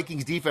like the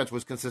Vikings defense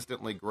was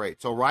consistently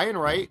great. So Ryan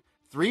Wright,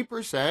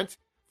 3%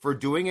 for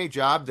doing a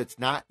job that's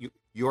not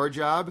your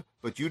job,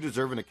 but you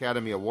deserve an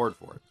Academy Award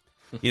for it.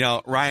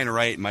 Ryan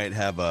Wright might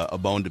have a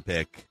bone to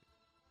pick,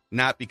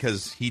 not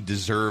because he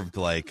deserved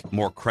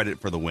more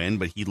credit for the win,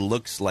 but he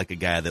looks like a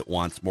guy that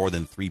wants more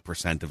than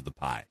 3% of the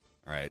pie.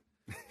 All right,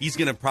 he's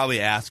going to probably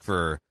ask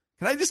for,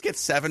 can I just get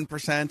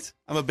 7%?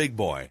 I'm a big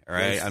boy. All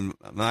right, Yes.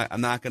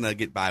 I'm not going to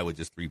get by with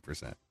just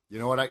 3%. You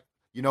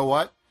know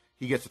what?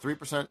 He gets a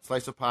 3%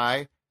 slice of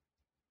pie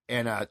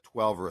and a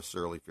 12 or a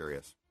Surly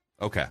Furious.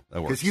 Okay,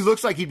 that works. Because he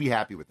looks like he'd be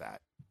happy with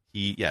that.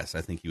 Yes,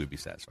 I think he would be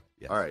satisfied.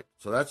 Yes. All right,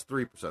 so that's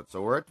 3%.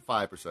 So we're at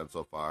 5%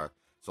 so far.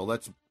 So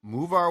let's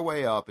move our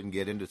way up and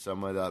get into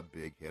some of the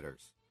big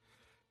hitters.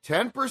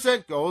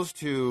 10% goes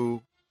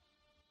to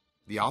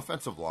the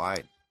offensive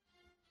line.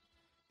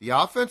 The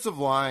offensive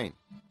line,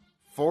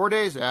 4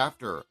 days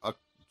after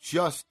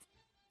just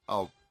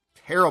a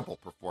terrible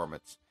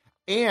performance.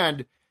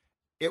 And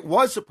it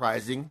was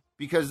surprising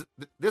because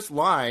this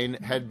line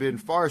had been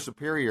far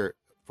superior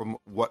from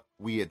what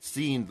we had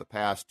seen the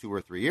past 2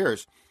 or 3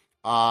 years.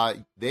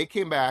 They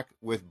came back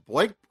with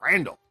Blake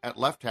Brandel at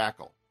left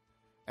tackle.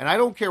 And I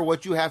don't care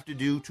what you have to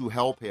do to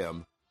help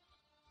him.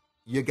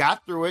 You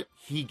got through it.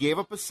 He gave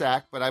up a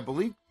sack, but I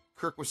believe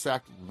Kirk was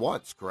sacked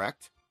once,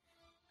 correct?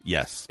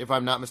 Yes. If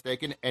I'm not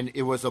mistaken. And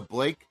it was a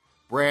Blake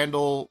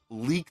Brandel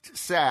leaked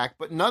sack,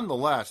 but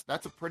nonetheless,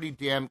 that's a pretty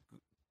damn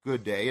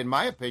good day. In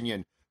my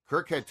opinion,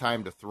 Kirk had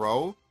time to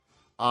throw.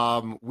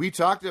 We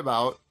talked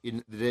about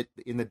in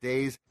the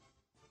days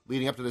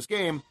leading up to this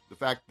game, the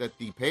fact that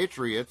the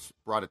Patriots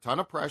brought a ton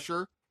of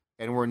pressure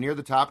and were near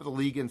the top of the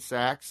league in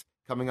sacks,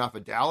 coming off a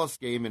Dallas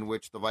game in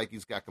which the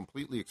Vikings got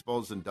completely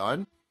exposed and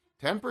done.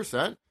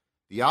 10%,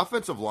 the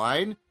offensive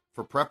line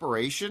for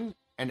preparation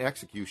and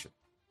execution.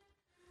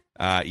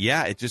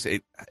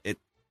 It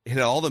hit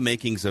all the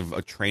makings of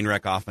a train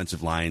wreck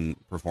offensive line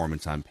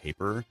performance on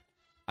paper.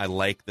 I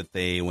like that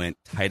they went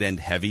tight end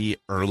heavy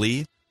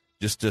early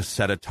just to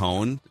set a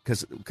tone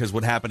because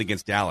what happened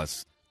against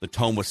Dallas, the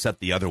tone was set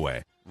the other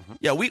way. Mm-hmm.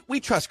 Yeah, we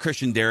trust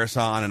Christian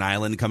Darrisaw on an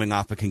island coming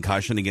off a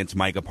concussion against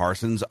Micah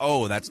Parsons.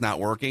 Oh, that's not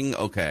working?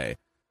 Okay.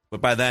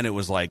 But by then it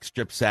was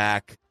strip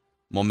sack,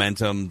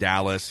 momentum,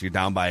 Dallas, you're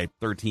down by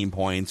 13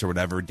 points or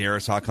whatever.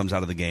 Darrisaw comes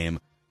out of the game.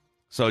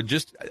 So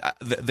just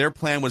their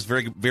plan was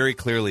very, very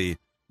clearly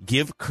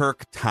give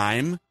Kirk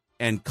time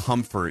and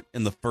comfort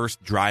in the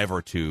first drive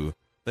or two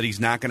that he's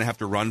not going to have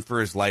to run for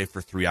his life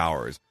for 3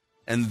 hours.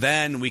 And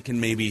then we can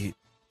maybe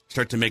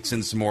start to mix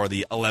in some more of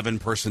the 11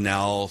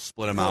 personnel,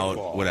 split them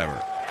out, whatever.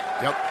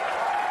 Yep.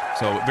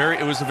 So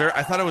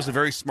I thought it was a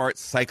very smart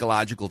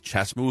psychological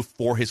chess move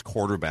for his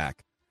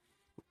quarterback.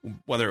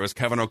 Whether it was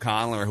Kevin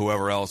O'Connell or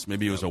whoever else,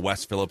 maybe it was a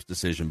Wes Phillips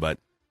decision, but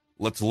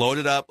let's load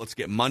it up. Let's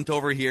get Munt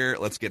over here.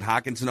 Let's get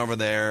Hockenson over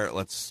there.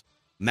 Let's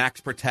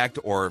max protect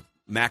or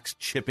max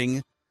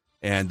chipping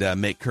and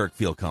make Kirk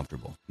feel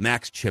comfortable.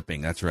 Max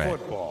chipping, that's right.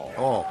 Football.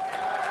 Oh,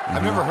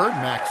 I've never heard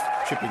max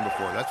chipping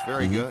before. That's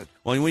very good.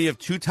 Well, when you have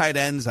two tight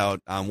ends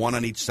out, one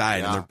on each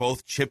side, and they're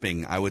both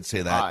chipping, I would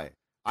say that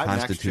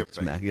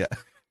constitutes max. Yeah.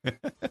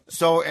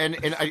 So,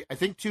 and I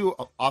think, too,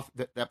 off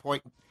that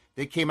point,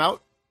 they came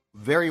out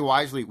very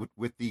wisely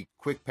with the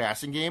quick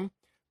passing game.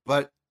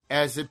 But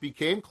as it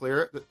became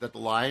clear that the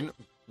line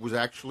was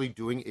actually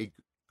doing a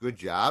good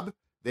job,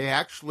 they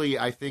actually,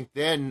 I think,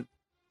 then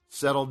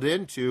settled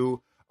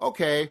into,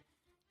 okay,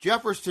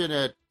 Jefferson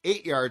at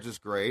 8 yards is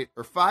great,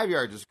 or 5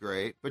 yards is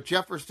great, but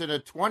Jefferson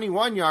at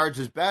 21 yards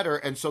is better.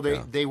 And so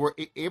they were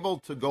able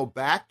to go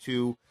back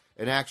to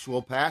an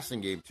actual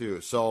passing game,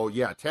 too. So,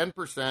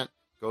 10%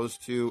 goes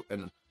to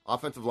an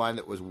offensive line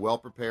that was well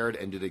prepared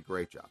and did a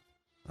great job.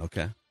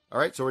 Okay. All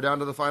right, so we're down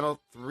to the final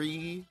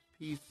 3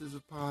 pieces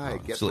of pie.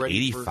 So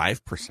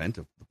 85%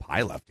 of the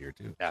pie left here,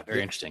 too. Yeah,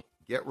 very interesting.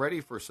 Get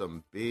ready for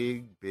some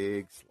big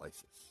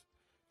slices.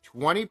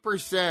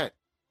 20%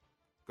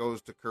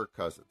 goes to Kirk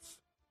Cousins.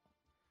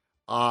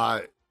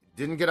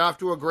 Didn't get off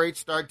to a great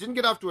start. Didn't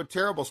get off to a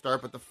terrible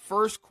start, but the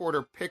first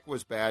quarter pick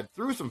was bad.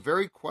 Threw some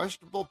very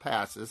questionable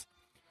passes.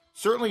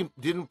 Certainly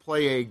didn't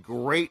play a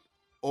great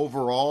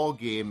overall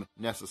game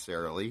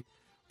necessarily,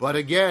 but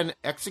again,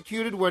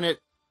 executed when it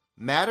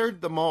mattered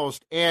the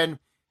most. And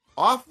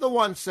off the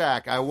one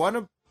sack, I want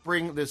to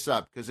bring this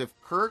up because if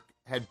Kirk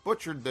had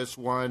butchered this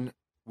one,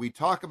 we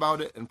talk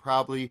about it and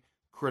probably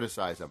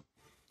criticize him.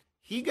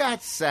 He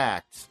got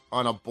sacked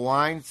on a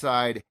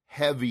blindside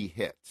heavy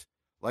hit.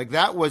 Like,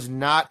 that was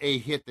not a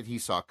hit that he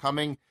saw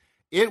coming.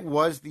 It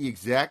was the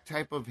exact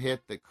type of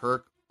hit that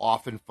Kirk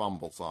often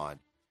fumbles on.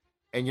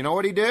 And you know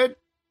what he did?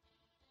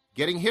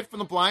 Getting hit from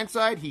the blind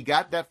side, he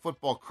got that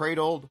football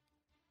cradled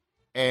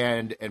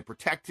and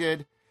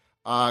protected.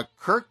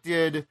 Kirk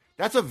did.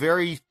 That's a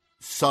very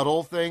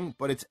subtle thing,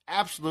 but it's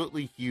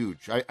absolutely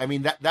huge. I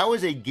mean, that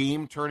was a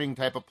game-turning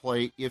type of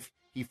play if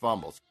he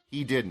fumbles.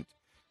 He didn't.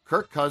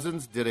 Kirk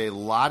Cousins did a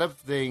lot of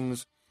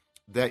things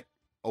that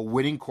a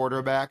winning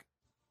quarterback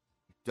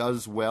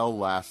does well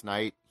last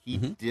night. He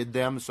did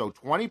them. So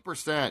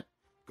 20%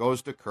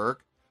 goes to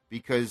Kirk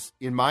because,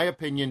 in my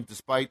opinion,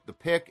 despite the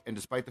pick and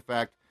despite the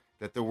fact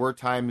that there were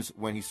times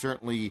when he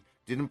certainly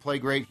didn't play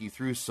great, he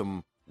threw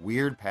some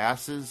weird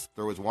passes.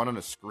 There was one on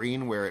a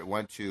screen where it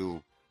went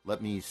to,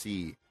 let me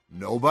see,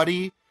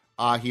 nobody.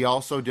 He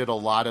also did a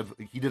lot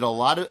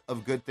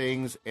of good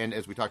things, and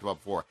as we talked about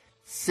before,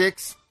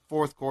 6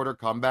 fourth quarter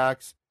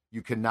comebacks.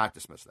 You cannot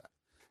dismiss that.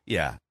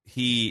 Yeah,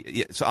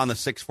 so on the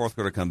 6 fourth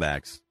quarter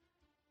comebacks,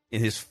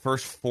 in his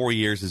first 4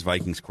 years as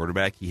Vikings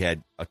quarterback, he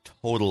had a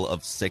total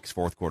of 6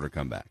 fourth quarter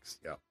comebacks.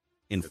 Yeah,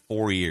 in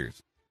 4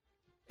 years,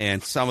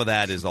 and some of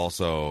that is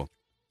also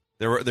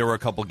there were a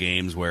couple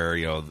games where,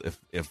 you know,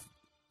 if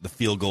the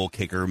field goal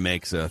kicker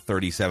makes a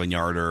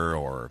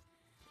 37-yarder,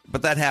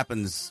 but that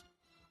happens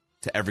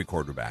to every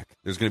quarterback.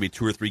 There's going to be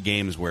 2 or 3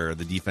 games where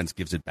the defense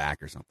gives it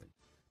back or something.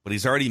 But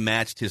he's already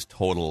matched his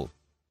total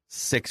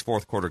 6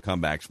 fourth quarter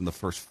comebacks from the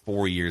first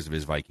 4 years of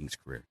his Vikings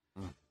career.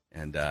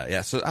 And,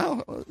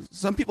 so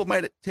some people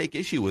might take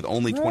issue with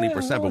only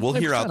 20%, but we'll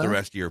hear out the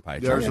rest of your pie.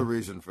 There's a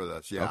reason for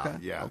this. Yeah, okay.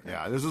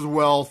 Yeah. This is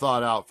well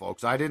thought out,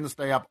 folks. I didn't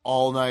stay up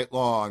all night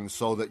long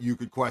so that you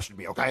could question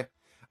me, okay?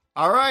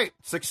 All right,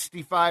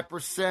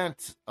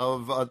 65%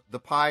 of the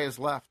pie is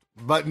left.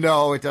 But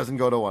no, it doesn't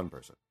go to one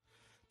person.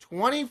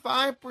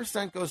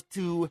 25% goes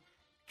to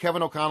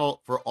Kevin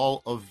O'Connell for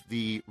all of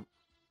the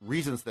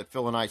reasons that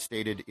Phil and I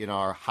stated in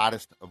our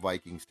hottest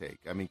Vikings take.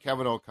 I mean,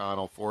 Kevin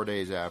O'Connell, 4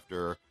 days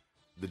after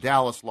the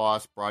Dallas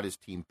loss, brought his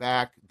team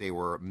back. They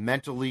were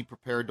mentally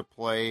prepared to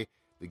play.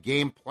 The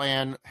game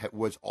plan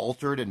was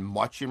altered and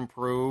much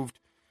improved.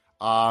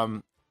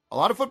 A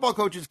lot of football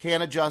coaches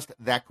can't adjust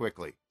that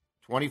quickly.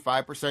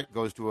 25%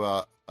 goes to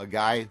a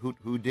guy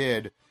who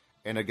did,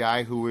 and a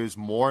guy who is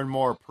more and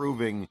more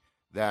proving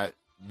that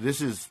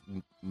this is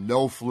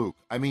no fluke.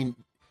 I mean,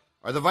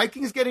 are the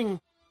Vikings getting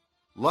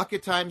luck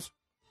at times?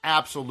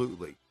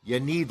 Absolutely. You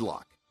need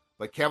luck.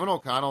 But Kevin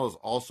O'Connell is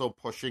also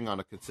pushing on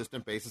a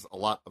consistent basis a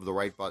lot of the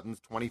right buttons.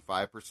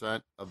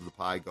 25% of the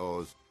pie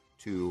goes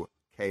to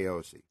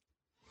KOC.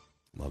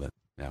 Love it.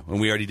 Yeah, and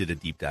we already did a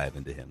deep dive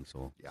into him,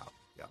 so yeah.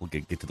 We'll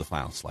get to the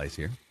final slice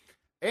here.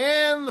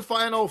 And the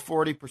final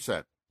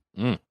 40%.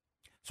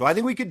 So I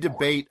think we could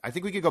debate. I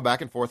think we could go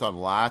back and forth on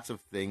lots of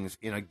things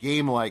in a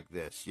game like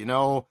this. You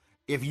know,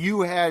 if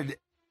you had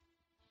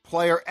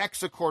player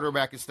X a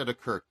quarterback instead of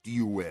Kirk, do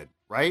you win,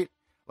 right?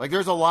 Like,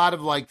 there's a lot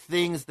of, like,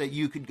 things that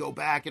you could go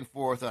back and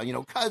forth on, you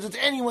know, Cousins,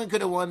 anyone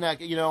could have won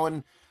that, you know,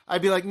 and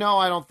I'd be like, no,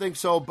 I don't think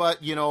so,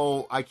 but, you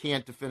know, I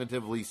can't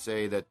definitively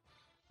say that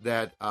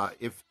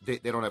if they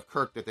don't have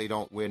Kirk, that they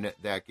don't win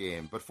that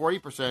game. But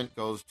 40%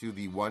 goes to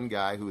the one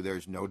guy who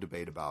there's no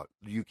debate about.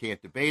 You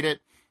can't debate it.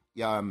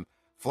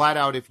 Flat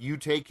out, if you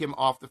take him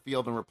off the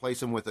field and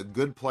replace him with a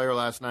good player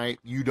last night,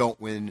 you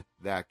don't win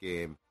that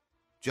game.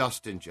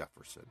 Justin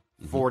Jefferson,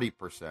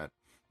 40%.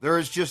 There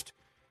is just,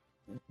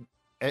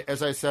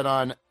 as I said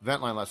on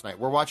Ventline last night,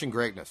 we're watching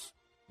greatness.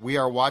 We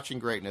are watching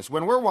greatness.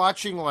 When we're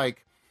watching,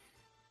 like,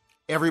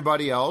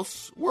 everybody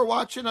else, we're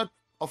watching a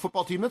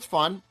football team that's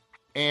fun.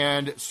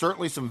 and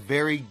certainly some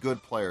very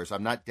good players.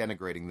 I'm not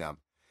denigrating them.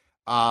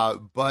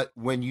 But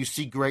when you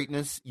see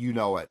greatness, you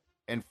know it.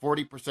 And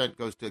 40%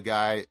 goes to a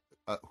guy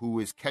who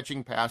is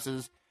catching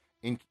passes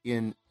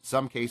in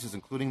some cases,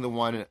 including the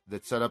one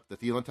that set up the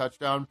Thielen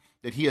touchdown,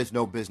 that he has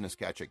no business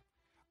catching.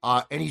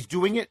 And he's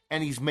doing it,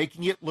 and he's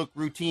making it look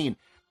routine.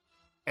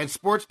 And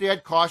Sports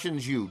Dad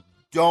cautions you,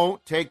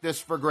 don't take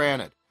this for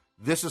granted.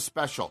 This is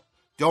special.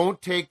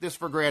 Don't take this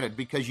for granted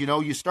because,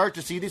 you start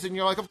to see this and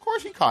you're like, of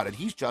course he caught it.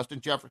 He's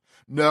Justin Jefferson.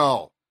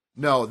 No.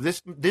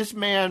 This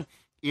man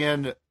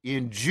in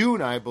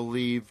June, I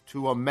believe,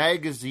 to a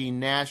magazine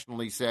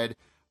nationally said,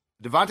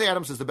 Davante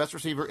Adams is the best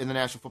receiver in the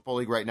National Football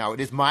League right now. It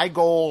is my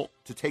goal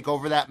to take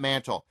over that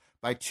mantle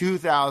by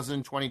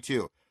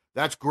 2022.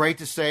 That's great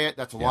to say it.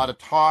 That's a lot of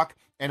talk.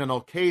 And in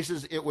all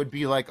cases, it would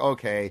be like,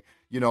 okay,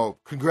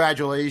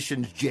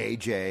 congratulations,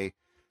 JJ.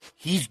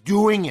 He's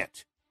doing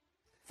it.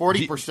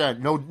 40%,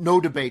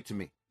 no debate to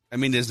me. I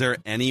mean, is there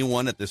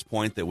anyone at this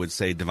point that would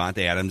say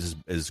Davante Adams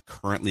is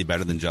currently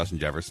better than Justin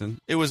Jefferson?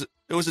 It was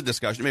a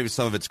discussion. Maybe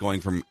some of it's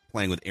going from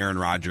playing with Aaron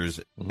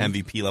Rodgers,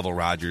 MVP level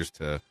Rodgers,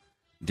 to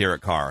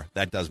Derek Carr.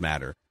 That does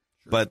matter.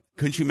 Sure. But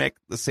couldn't you make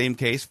the same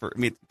case for? I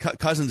mean,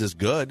 Cousins is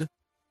good,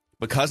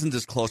 but Cousins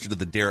is closer to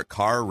the Derek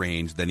Carr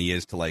range than he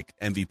is to like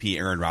MVP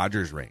Aaron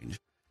Rodgers range.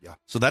 Yeah.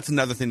 So that's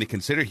another thing to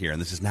consider here.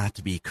 And this is not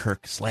to be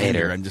Kirk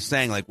slander. I'm just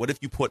saying, like, what if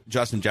you put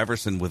Justin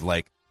Jefferson with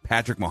like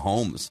Patrick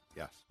Mahomes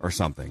or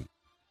something?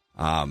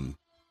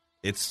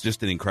 It's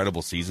just an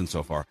incredible season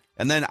so far.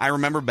 And then I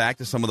remember back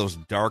to some of those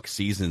dark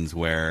seasons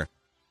where,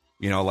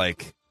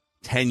 like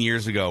 10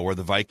 years ago, where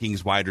the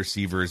Vikings wide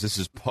receivers, this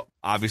is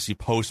obviously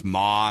post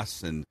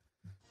Moss, and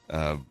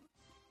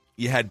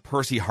you had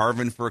Percy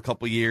Harvin for a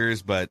couple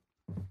years, but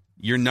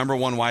your number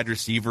one wide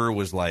receiver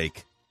was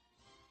like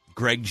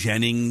Greg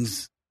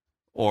Jennings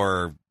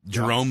or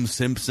Jerome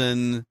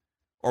Simpson.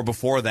 Or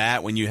before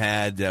that, when you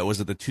had, was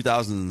it the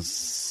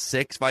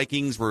 2006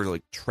 Vikings where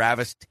like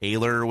Travis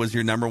Taylor was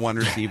your number one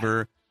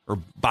receiver, or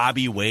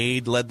Bobby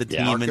Wade led the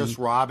team? Marcus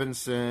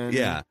Robinson.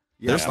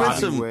 There's Bobby been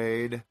some.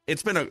 Wade.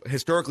 It's been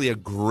historically a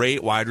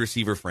great wide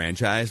receiver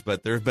franchise,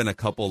 but there have been a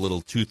couple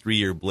little 2-3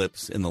 year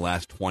blips in the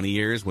last 20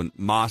 years when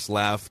Moss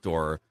left,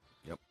 or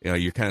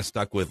you're kind of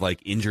stuck with like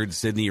injured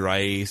Sidney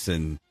Rice,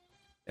 and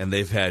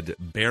they've had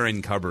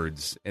barren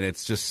cupboards, and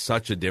it's just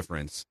such a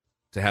difference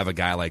to have a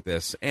guy like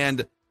this.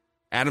 And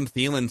Adam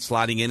Thielen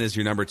slotting in as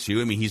your number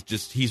two. I mean,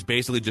 he's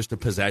basically just a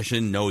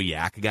possession, no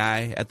yak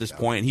guy at this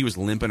point. And he was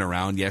limping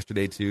around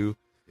yesterday too,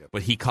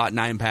 but he caught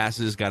 9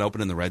 passes, got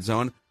open in the red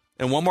zone.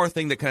 And one more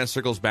thing that kind of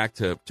circles back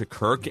to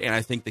Kirk, and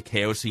I think the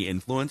KOC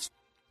influence.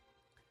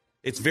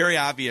 It's very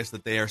obvious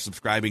that they are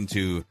subscribing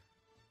to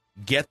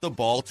get the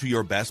ball to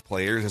your best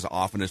players as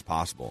often as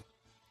possible.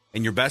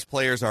 And your best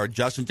players are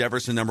Justin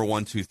Jefferson, number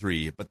 1, 2,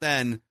 3. But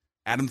then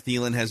Adam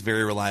Thielen has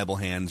very reliable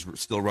hands,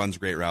 still runs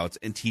great routes,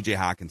 and TJ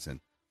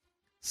Hawkinson.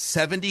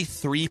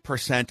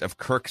 73% of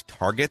Kirk's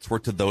targets were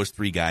to those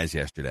 3 guys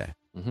yesterday.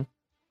 Mm-hmm.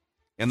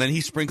 And then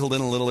he sprinkled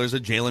in a little. There's a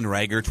Jalen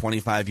Reagor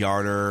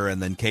 25-yarder,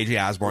 and then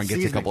KJ Osborne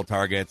gets a couple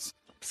targets.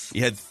 He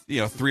had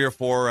 3 or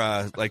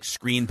 4 like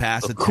screen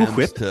pass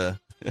attempts.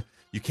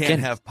 You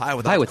can't have pie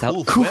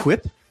without cool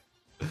whip.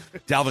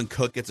 Dalvin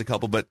Cook gets a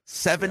couple, but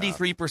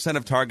 73%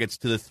 of targets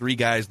to the 3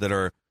 guys that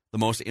are the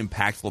most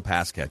impactful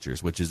pass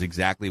catchers, which is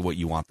exactly what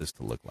you want this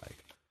to look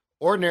like.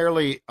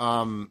 Ordinarily,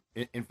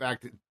 in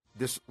fact,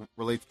 this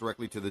relates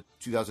directly to the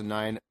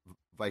 2009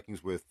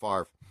 Vikings with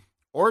Favre.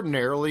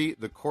 Ordinarily,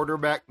 the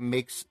quarterback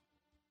makes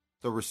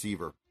the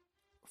receiver.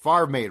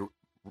 Favre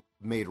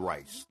made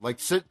Rice. Like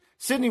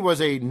Sidney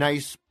was a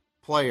nice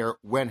player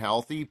when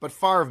healthy, but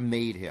Favre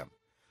made him.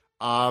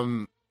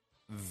 In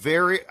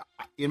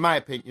my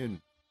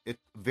opinion,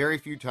 very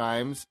few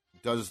times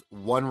does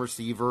one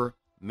receiver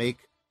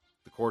make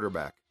the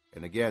quarterback.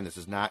 And again, this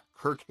is not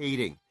Kirk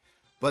hating,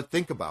 but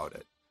think about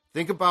it.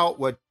 Think about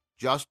what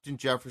Justin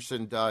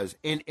Jefferson does,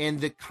 and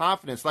the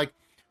confidence. Like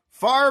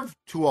Favre,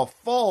 to a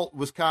fault,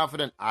 was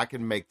confident I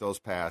can make those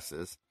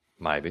passes.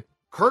 Maybe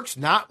Kirk's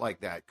not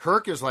like that.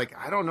 Kirk is like,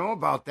 I don't know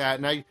about that,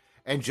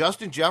 and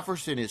Justin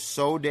Jefferson is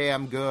so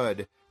damn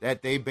good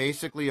that they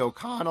basically,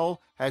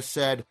 O'Connell has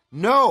said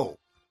no,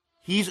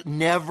 he's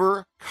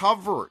never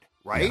covered.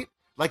 Right? Yeah.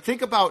 Like,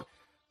 think about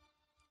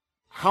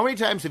how many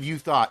times have you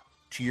thought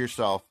to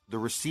yourself, the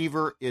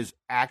receiver is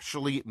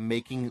actually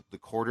making the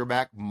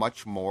quarterback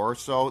much more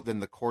so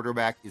than the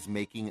quarterback is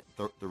making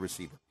the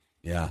receiver.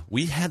 Yeah,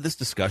 we had this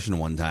discussion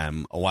one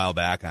time a while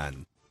back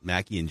on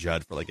Mackie and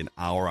Judd for like an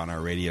hour on our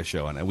radio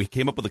show, and we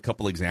came up with a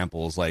couple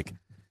examples, like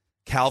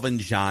Calvin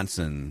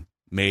Johnson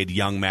made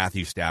young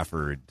Matthew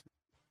Stafford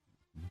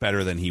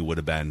better than he would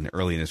have been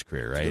early in his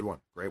career, right? Good one,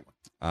 great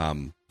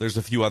one. There's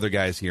a few other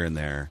guys here and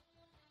there.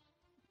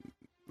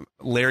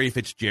 Larry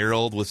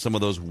Fitzgerald with some of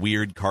those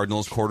weird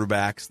Cardinals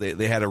quarterbacks.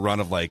 They had a run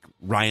of like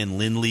Ryan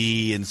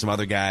Lindley and some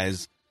other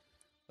guys.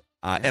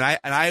 And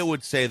I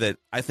would say that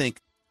I think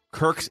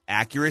Kirk's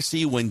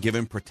accuracy when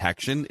given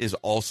protection is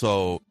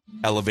also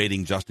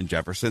elevating Justin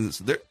Jefferson.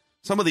 So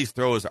some of these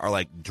throws are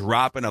like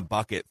drop in a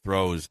bucket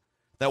throws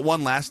That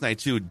one last night,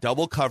 too,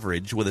 double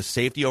coverage with a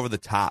safety over the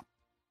top,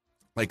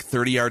 like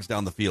 30 yards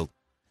down the field.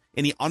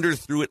 And he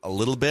underthrew it a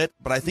little bit,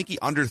 but I think he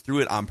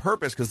underthrew it on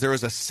purpose because there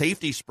was a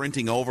safety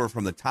sprinting over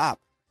from the top,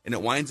 and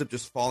it winds up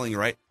just falling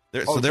right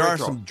there. So there are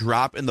some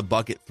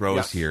drop-in-the-bucket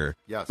throws here.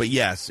 Yes. But,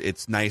 yes,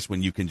 it's nice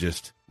when you can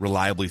just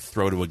reliably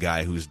throw to a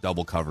guy who's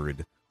double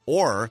covered.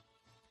 Or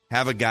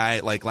have a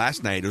guy like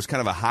last night, it was kind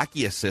of a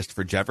hockey assist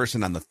for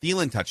Jefferson on the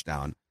Thielen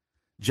touchdown.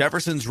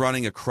 Jefferson's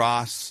running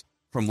across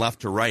from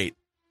left to right.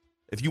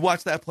 If you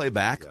watch that play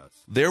back,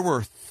 there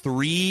were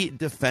 3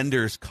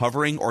 defenders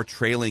covering or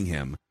trailing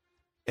him.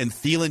 And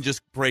Thielen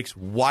just breaks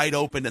wide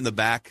open in the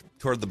back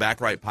toward the back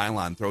right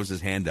pylon, throws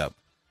his hand up.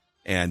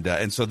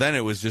 And so then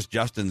it was just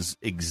Justin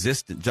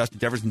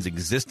Jefferson's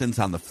existence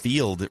on the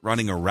field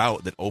running a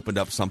route that opened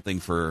up something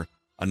for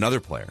another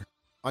player.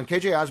 On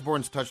KJ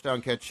Osborne's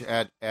touchdown catch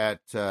at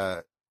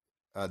the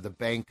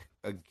bank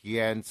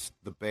against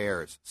the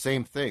Bears,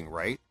 same thing,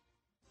 right?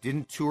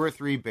 Didn't 2 or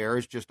 3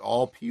 Bears just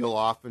all peel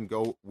off and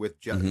go with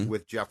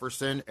with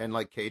Jefferson? And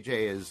like KJ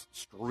is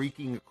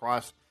streaking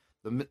across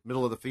the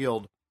middle of the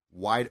field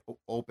wide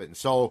open.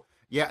 So,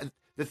 yeah,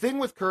 the thing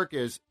with Kirk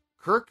is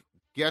Kirk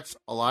gets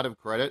a lot of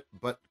credit,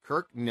 but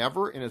Kirk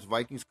never in his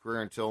Vikings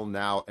career until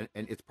now,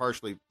 and it's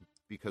partially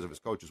because of his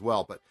coach as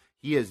well, but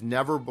he has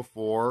never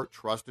before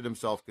trusted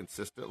himself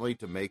consistently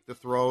to make the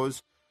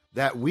throws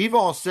that we've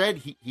all said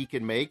he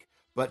can make.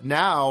 But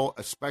now,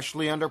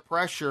 especially under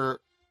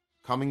pressure,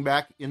 coming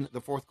back in the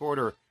fourth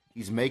quarter,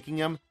 he's making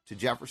them to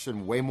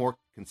Jefferson way more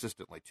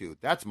consistently, too.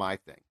 That's my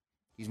thing.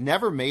 He's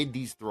never made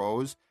these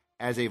throws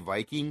as a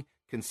Viking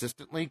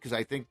consistently because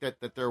I think that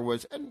there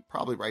was, and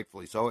probably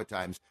rightfully so at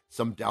times,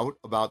 some doubt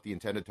about the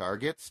intended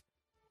targets.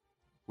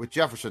 With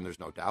Jefferson, there's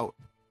no doubt.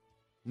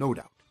 No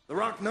doubt. The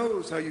Rock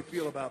knows how you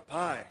feel about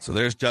pie. So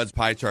there's Judd's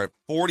pie chart.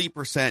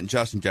 40%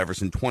 Justin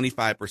Jefferson,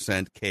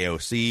 25%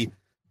 KOC,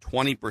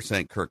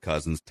 20% Kirk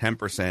Cousins,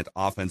 10%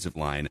 offensive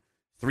line,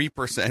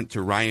 3%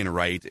 to Ryan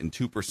Wright, and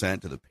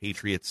 2% to the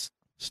Patriots'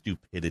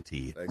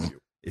 stupidity. Thank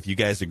you. If you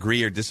guys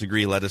agree or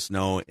disagree, let us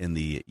know in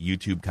the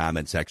YouTube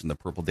comment section, the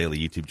Purple Daily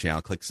YouTube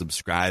channel. Click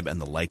subscribe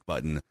and the like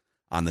button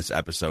on this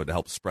episode to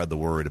help spread the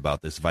word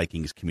about this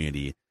Vikings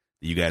community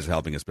that you guys are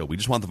helping us build. We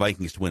just want the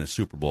Vikings to win a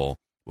Super Bowl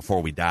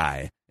before we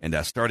die. And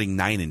starting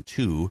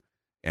 9-2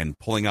 and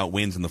pulling out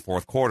wins in the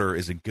fourth quarter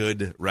is a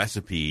good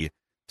recipe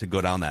to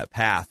go down that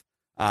path.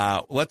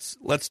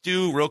 Let's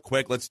do real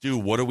quick. Let's do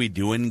what are we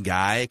doing,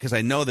 guy? Because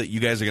I know that you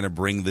guys are going to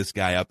bring this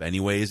guy up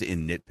anyways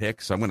in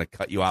nitpick, so I'm going to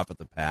cut you off at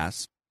the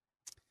pass.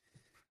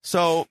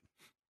 So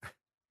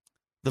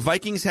the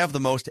Vikings have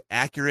the most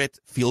accurate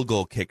field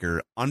goal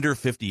kicker under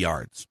 50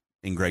 yards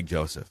in Greg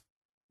Joseph.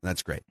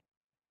 That's great.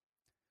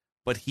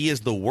 But he is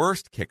the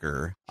worst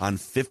kicker on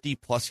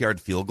 50-plus yard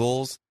field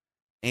goals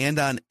and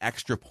on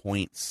extra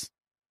points.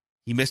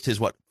 He missed his,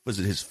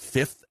 his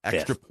fifth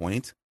extra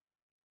point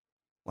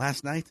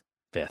last night?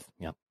 5th,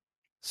 yep.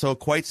 So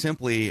quite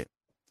simply,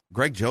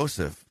 Greg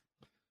Joseph,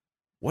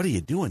 what are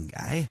you doing,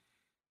 guy?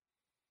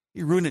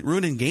 You're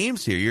ruining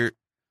games here.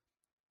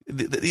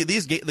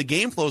 The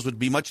game flows would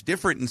be much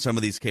different in some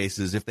of these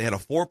cases if they had a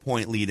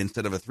 4-point lead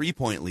instead of a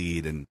 3-point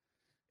lead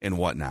and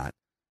whatnot.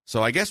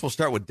 So I guess we'll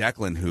start with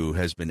Declan, who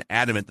has been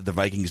adamant that the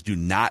Vikings do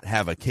not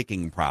have a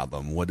kicking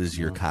problem. What is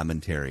your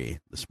commentary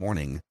this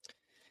morning?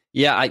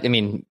 Yeah, I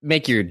mean,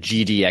 make your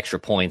GD extra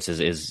points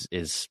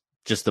is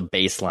just the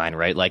baseline,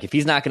 right? Like if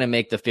he's not going to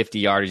make the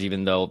 50 yarders,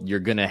 even though you're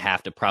going to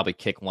have to probably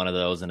kick one of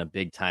those in a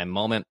big time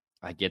moment,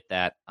 I get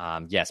that.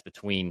 Yes,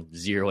 between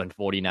 0 and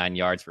 49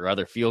 yards for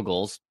other field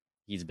goals,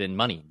 he's been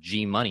money,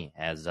 G money,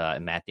 as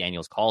Matt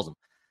Daniels calls him.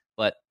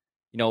 But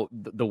you know,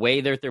 the way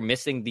that they're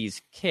missing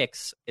these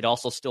kicks, it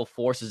also still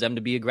forces them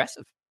to be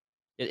aggressive.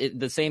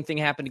 The same thing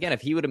happened again.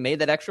 If he would have made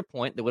that extra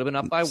point, they would have been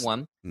up by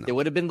 1. No. They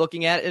would have been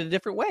looking at it a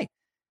different way.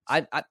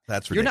 That's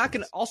ridiculous. You're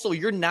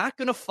not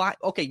going to find.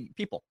 Okay,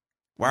 people.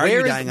 Why are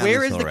you dying on this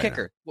hill right now? Where is the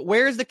kicker?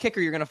 Where is the kicker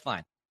you're going to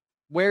find?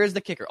 Where is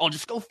the kicker? Oh,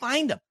 just go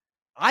find him.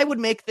 I would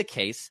make the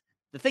case.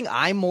 The thing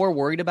I'm more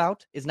worried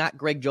about is not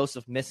Greg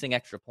Joseph missing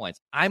extra points.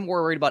 I'm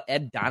more worried about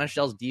Ed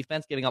Donachel's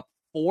defense giving up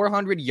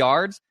 400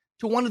 yards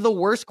to one of the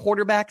worst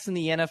quarterbacks in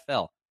the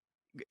NFL.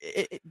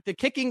 The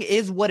kicking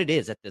is what it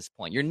is at this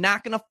point. You're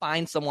not going to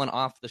find someone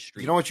off the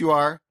street. You know what you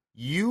are?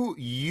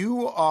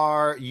 You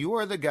are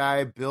the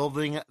guy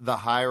building the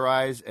high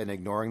rise and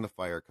ignoring the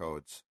fire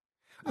codes.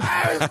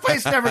 This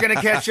place never going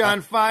to catch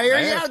on fire.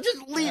 Yeah,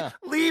 just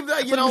leave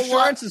that. You know what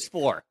insurance is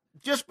for.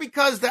 Just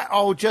because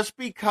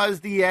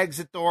the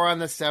exit door on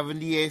the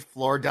 78th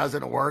floor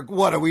doesn't work,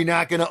 what are we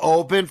not going to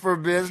open for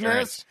business?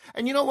 Insurance.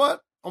 And you know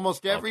what?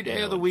 Almost every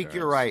day of the week,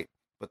 you're right.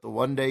 But the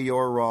one day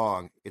you're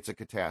wrong, it's a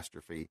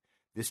catastrophe.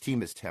 This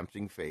team is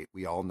tempting fate.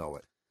 We all know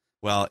it.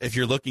 Well, if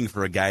you're looking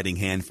for a guiding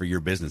hand for your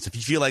business, if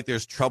you feel like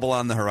there's trouble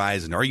on the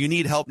horizon, or you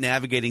need help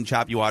navigating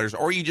choppy waters,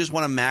 or you just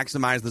want to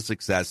maximize the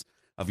success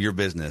of your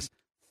business,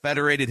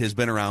 Federated has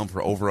been around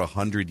for over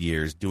 100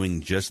 years doing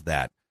just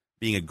that,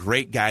 being a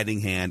great guiding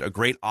hand, a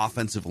great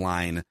offensive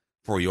line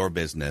for your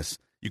business.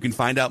 You can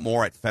find out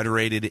more at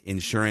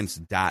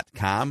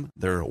federatedinsurance.com.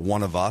 They're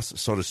one of us,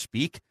 so to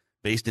speak.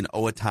 based in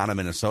Owatonna,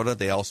 Minnesota.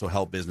 They also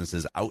help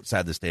businesses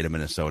outside the state of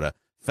Minnesota.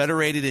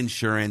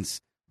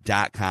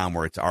 Federatedinsurance.com,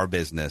 where it's our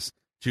business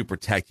to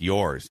protect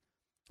yours.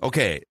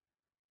 Okay,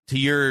 to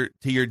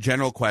your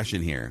general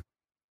question here,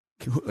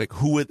 like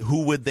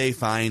who would they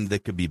find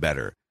that could be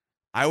better?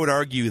 I would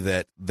argue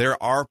that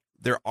there are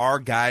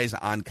guys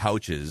on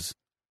couches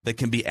that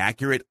can be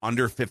accurate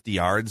under 50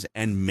 yards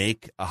and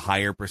make a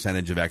higher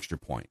percentage of extra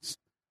points.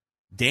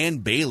 Dan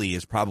Bailey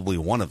is probably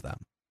one of them.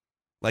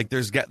 Like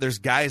there's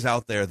guys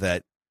out there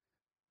that,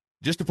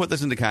 just to put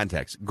this into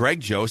context, Greg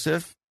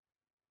Joseph,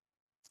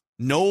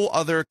 no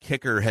other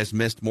kicker has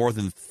missed more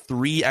than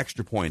 3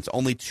 extra points.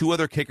 Only 2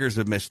 other kickers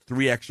have missed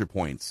 3 extra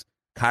points.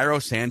 Cairo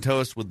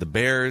Santos with the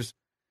Bears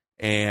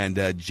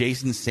and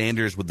Jason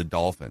Sanders with the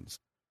Dolphins.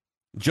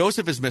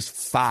 Joseph has missed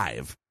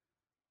 5,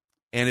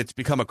 and it's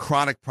become a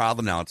chronic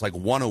problem now. It's like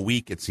 1 a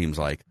week, it seems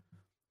like.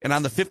 And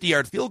on the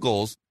 50-yard field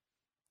goals,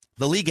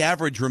 the league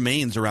average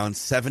remains around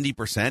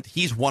 70%.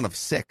 He's 1 of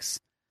 6.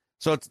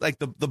 So it's like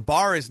the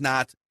bar is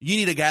not, you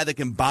need a guy that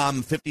can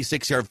bomb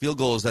 56-yard field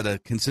goals at a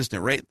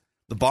consistent rate.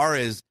 The bar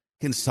is,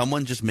 can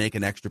someone just make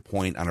an extra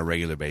point on a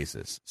regular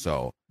basis?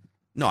 So,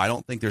 no, I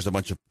don't think there's a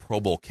bunch of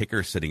Pro Bowl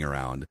kickers sitting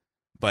around.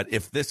 But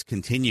if this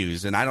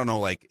continues, and I don't know,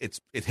 like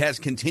it has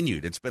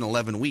continued. It's been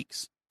 11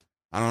 weeks.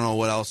 I don't know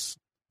what else.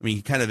 I mean,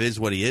 he kind of is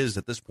what he is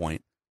at this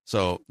point.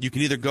 So you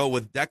can either go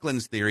with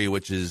Declan's theory,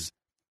 which is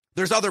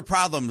there's other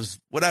problems,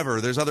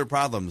 whatever, there's other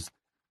problems.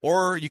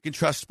 Or you can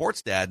trust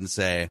Sports Dad and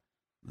say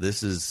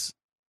this is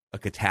a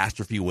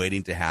catastrophe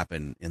waiting to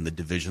happen in the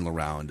divisional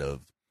round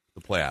of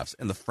the playoffs.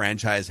 And the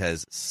franchise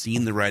has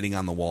seen the writing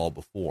on the wall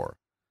before.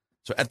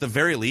 So at the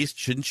very least,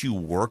 shouldn't you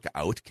work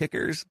out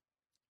kickers?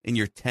 In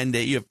your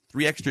 10-day, you have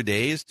 3 extra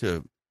days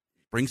to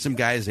bring some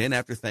guys in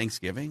after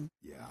Thanksgiving.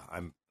 Yeah,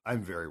 I'm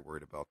very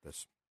worried about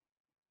this.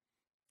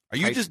 Are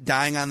you just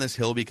dying on this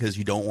hill because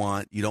you don't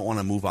want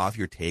to move off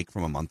your take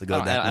from a month ago?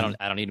 I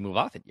don't need to move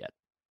off it yet.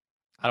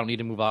 I don't need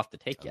to move off the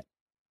take yet.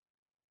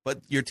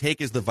 But your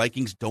take is the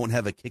Vikings don't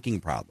have a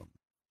kicking problem.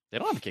 They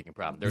don't have a kicking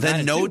problem.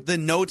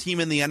 Then no team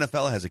in the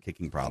NFL has a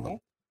kicking problem.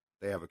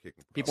 They have a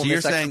kicking problem. People so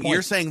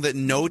you're saying that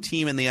no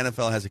team in the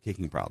NFL has a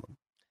kicking problem.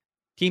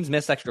 Teams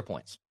miss extra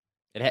points.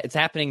 It's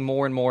happening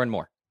more and more and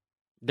more.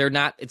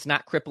 It's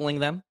not crippling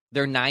them.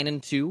 They're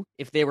 9-2.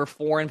 If they were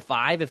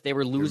 4-5, if they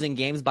were losing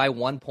games by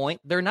 1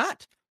 point, they're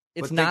not.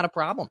 It's not a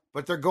problem.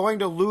 But they're going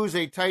to lose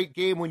a tight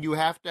game when you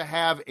have to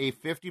have a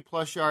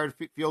 50-plus yard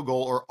field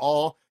goal or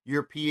all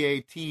your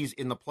PATs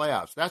in the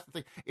playoffs. That's the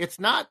thing. It's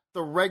not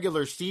the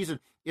regular season.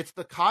 It's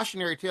the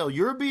cautionary tale.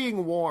 You're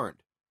being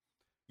warned.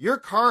 Your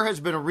car has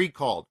been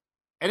recalled.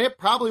 And it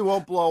probably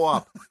won't blow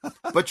up.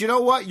 But you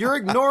know what? You're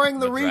ignoring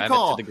the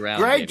recall.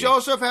 Greg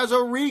Joseph has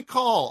a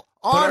recall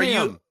on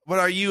him.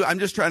 I'm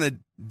just trying to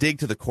dig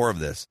to the core of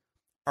this.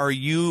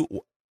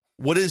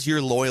 What is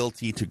your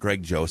loyalty to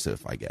Greg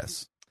Joseph, I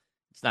guess?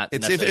 It's not.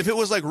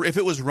 If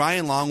it was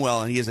Ryan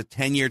Longwell and he has a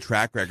 10-year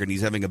track record and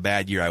he's having a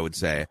bad year, I would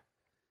say,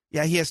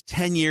 yeah, he has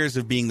 10 years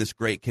of being this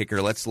great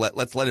kicker. Let's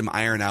let him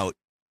iron out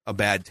a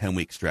bad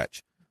 10-week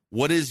stretch.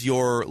 What is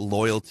your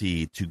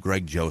loyalty to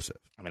Greg Joseph?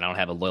 I mean, I don't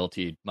have a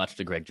loyalty much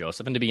to Greg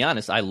Joseph. And to be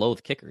honest, I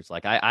loathe kickers.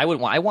 Like I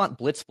want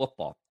blitz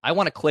football. I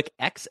want to click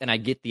X and I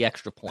get the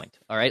extra point.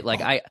 All right.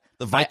 Like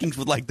the Vikings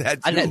would like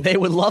that too. They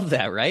would love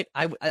that. Right.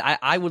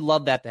 I would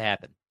love that to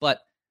happen, but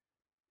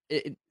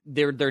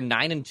they're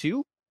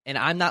 9-2 and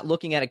I'm not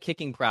looking at a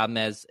kicking problem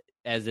as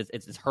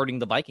it's hurting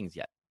the Vikings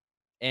yet.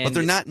 But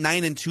they're not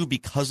 9-2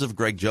 because of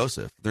Greg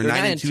Joseph. They're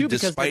 9-2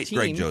 despite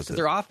Greg Joseph.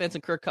 Their offense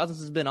and Kirk Cousins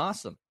has been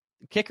awesome.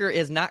 The kicker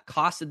has not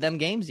costed them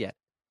games yet.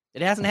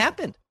 It hasn't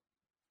happened.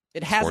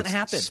 It hasn't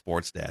happened.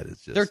 Sports Dad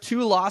is just. There are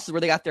 2 losses where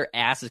they got their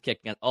asses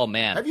kicked. Oh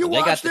man! Have you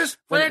watched this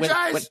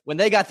franchise? When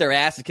they got their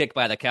asses kicked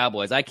by the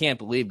Cowboys, I can't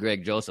believe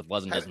Greg Joseph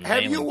wasn't just.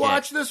 Have you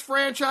watched this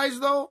franchise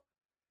though?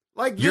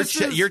 Like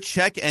your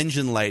check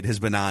engine light has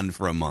been on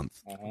for a month.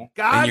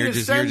 God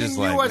is sending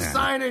you a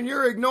sign and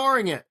you're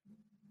ignoring it.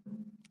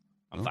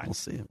 I'm fine. We'll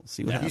see. We'll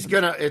see what happens.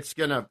 It's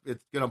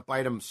gonna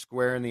bite him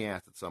square in the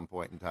ass at some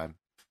point in time.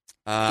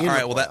 All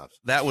right. Well,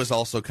 that was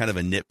also kind of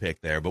a nitpick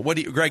there. But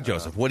Greg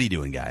Joseph? What are you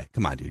doing, guy?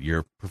 Come on, dude.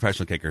 You're a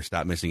professional kicker.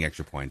 Stop missing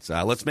extra points.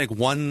 Let's make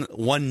one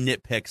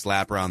nitpick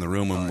slap around the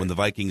room. When the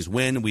Vikings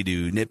win, we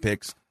do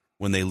nitpicks.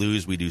 When they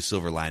lose, we do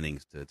silver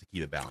linings to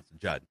keep it balanced.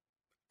 Judd.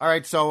 All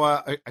right. So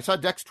I saw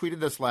Dex tweeted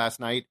this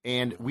last night,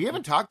 and we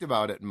haven't talked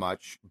about it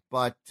much,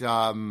 but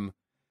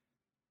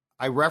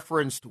I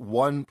referenced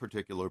one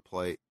particular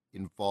play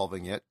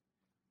involving it.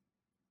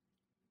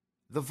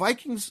 The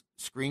Vikings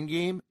screen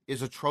game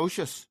is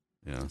atrocious.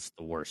 Yeah, it's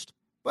the worst.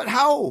 But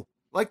how?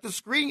 Like the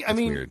screen,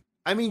 weird.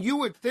 I mean, you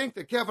would think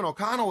that Kevin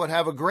O'Connell would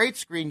have a great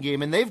screen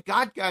game, and they've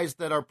got guys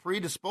that are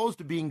predisposed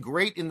to being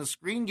great in the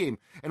screen game,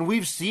 and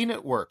we've seen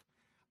it work.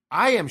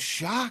 I am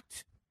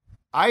shocked.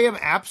 I am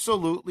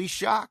absolutely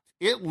shocked.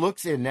 It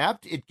looks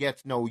inept. It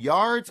gets no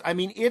yards. I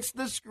mean, it's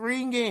the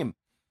screen game.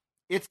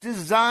 It's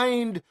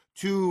designed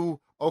to,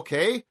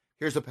 okay,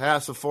 here's a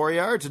pass of 4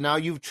 yards, and now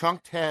you've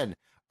chunked 10.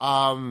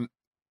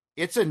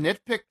 it's a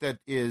nitpick that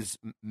is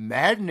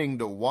maddening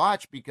to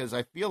watch because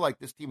I feel like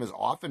this team has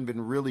often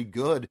been really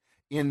good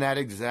in that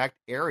exact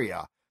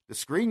area. The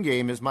screen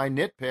game is my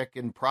nitpick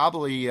and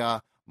probably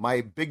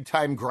my big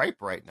time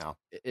gripe right now.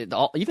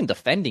 Even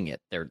defending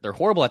it, they're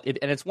horrible at it,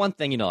 and it's one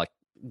thing, like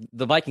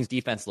the Vikings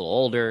defense is a little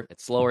older,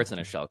 it's slower, it's in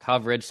a shell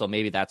coverage, so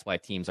maybe that's why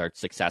teams are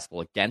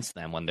successful against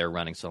them when they're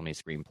running so many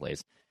screen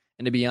plays.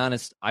 And to be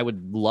honest, I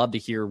would love to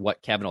hear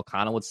what Kevin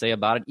O'Connell would say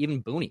about it,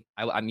 even Booney.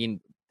 I mean,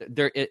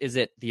 is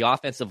it the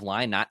offensive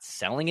line not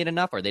selling it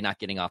enough? Are they not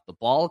getting off the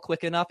ball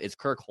quick enough? Is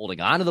Kirk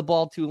holding on to the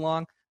ball too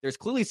long? There's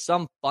clearly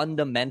some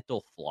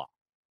fundamental flaw.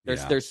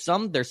 There's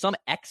some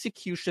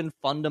execution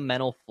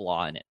fundamental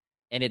flaw in it.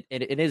 And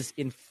it is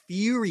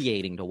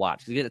infuriating to watch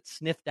because you get it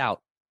sniffed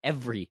out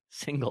every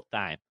single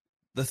time.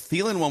 The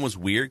Thielen one was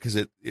weird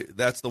because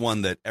that's the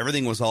one that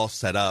everything was all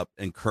set up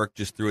and Kirk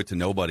just threw it to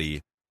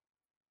nobody.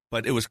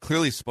 But it was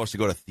clearly supposed to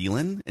go to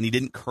Thielen and he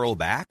didn't curl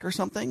back or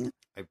something.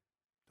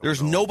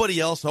 There's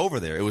nobody else over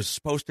there. It was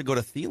supposed to go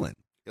to Thielen.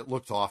 It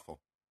looked awful.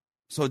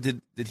 So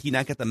did he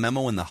not get the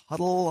memo in the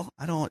huddle?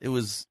 It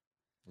was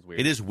weird.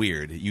 It is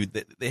weird.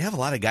 They have a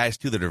lot of guys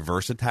too that are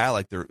versatile,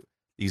 like they're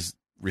these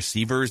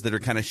receivers that are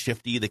kind of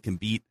shifty that can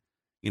beat,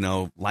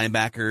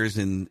 linebackers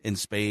in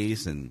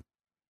space and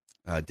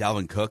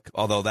Dalvin Cook.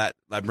 Although that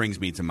brings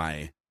me to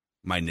my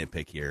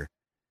nitpick here.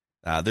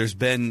 There's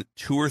been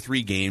 2 or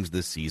 3 games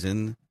this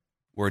season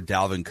where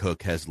Dalvin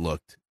Cook has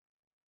looked,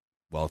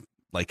 well,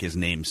 like his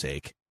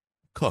namesake,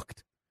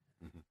 cooked.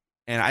 Mm-hmm.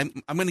 And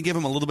I'm going to give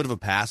him a little bit of a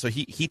pass. So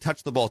he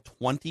touched the ball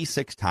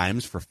 26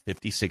 times for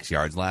 56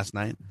 yards last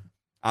night.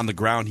 On the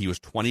ground, he was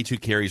 22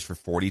 carries for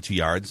 42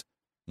 yards.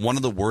 One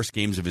of the worst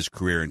games of his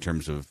career in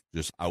terms of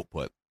just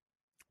output.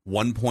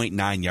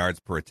 1.9 yards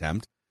per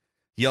attempt.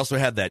 He also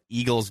had that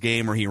Eagles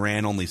game where he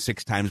ran only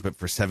 6 times but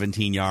for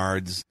 17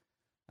 yards.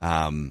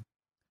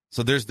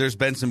 So there's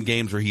been some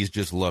games where he's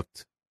just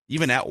looked,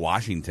 even at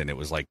Washington, it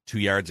was like 2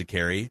 yards a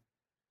carry.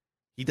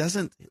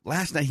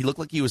 Last night he looked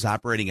like he was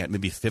operating at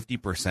maybe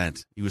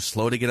 50%. He was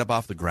slow to get up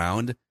off the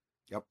ground.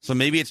 Yep. So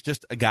maybe it's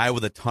just a guy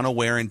with a ton of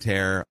wear and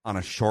tear on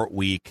a short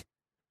week,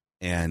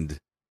 and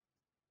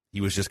he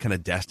was just kind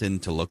of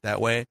destined to look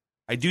that way.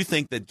 I do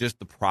think that just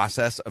the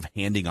process of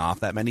handing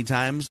off that many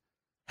times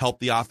helped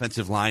the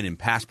offensive line in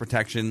pass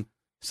protection,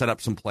 set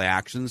up some play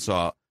action.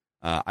 So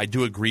I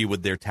do agree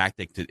with their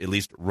tactic to at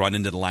least run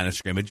into the line of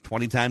scrimmage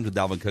 20 times with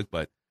Dalvin Cook,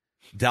 but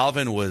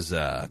Dalvin was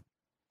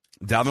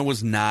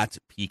not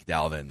peak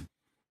Dalvin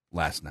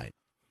last night.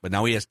 But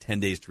now he has 10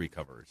 days to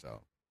recover.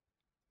 So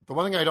the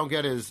one thing I don't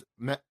get is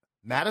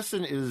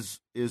Madison is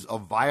a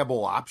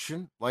viable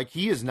option. Like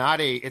he is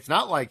not it's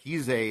not like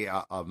he's a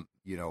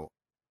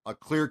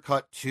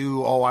clear-cut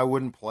 2, I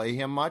wouldn't play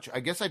him much.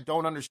 I guess I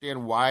don't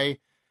understand why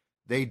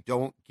they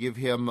don't give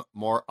him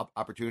more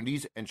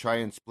opportunities and try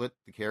and split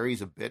the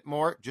carries a bit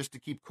more just to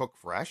keep Cook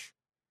fresh.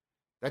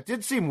 That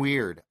did seem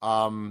weird.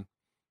 I'm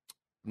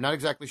not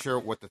exactly sure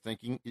what the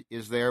thinking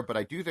is there, but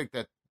I do think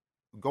that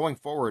going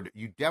forward,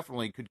 you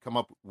definitely could come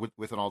up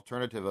with an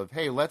alternative of,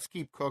 hey, let's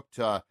keep Cook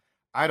to,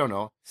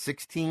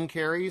 16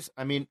 carries.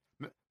 I mean,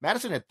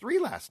 Madison had 3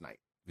 last night.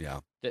 Yeah.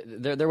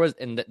 There was,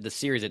 in the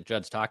series that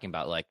Judd's talking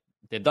about, like,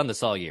 they've done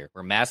this all year,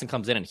 where Madison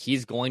comes in and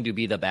he's going to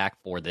be the back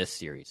for this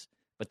series.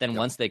 But then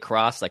once they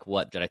cross, like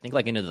what, Judd, I think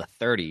like into the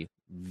 30,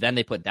 then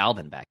they put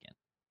Dalvin back in,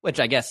 which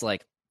I guess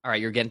like, all right,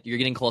 you're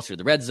getting closer to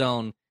the red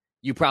zone.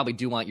 You probably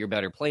do want your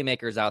better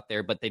playmakers out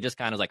there, but they just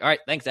kind of like, all right,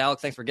 thanks,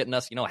 Alex. Thanks for getting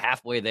us,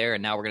 halfway there.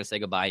 And now we're going to say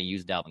goodbye and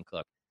use Dalvin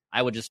Cook.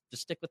 I would just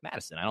stick with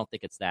Madison. I don't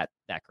think it's that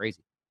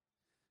crazy.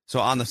 So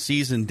on the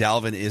season,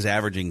 Dalvin is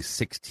averaging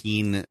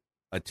 16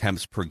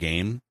 attempts per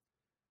game,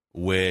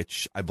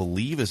 which I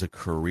believe is a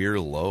career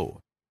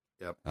low.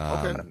 Yep.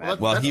 Okay.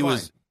 Well, he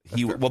was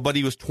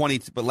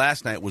 20, but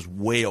last night was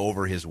way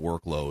over his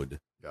workload.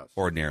 Yes.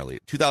 Ordinarily.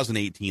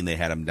 2018, they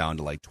had him down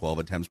to like 12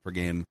 attempts per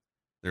game.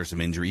 There's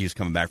some injury. He was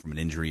coming back from an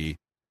injury.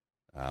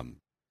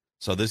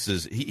 So this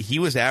is he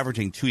was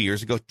averaging 2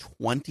 years ago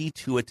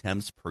 22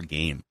 attempts per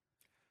game,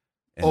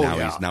 and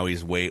now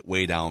he's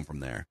way down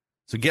from there.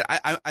 So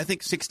I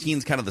think 16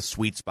 is kind of the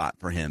sweet spot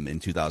for him in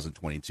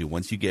 2022.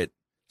 Once you get,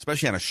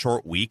 especially on a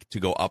short week, to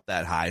go up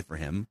that high for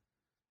him,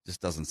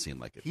 just doesn't seem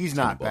like it. He's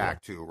not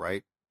back too,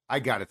 right? I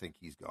got to think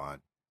he's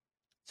gone.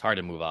 It's hard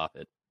to move off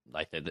it.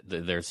 Like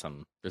there's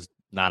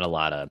not a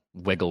lot of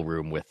wiggle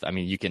room with. I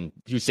mean,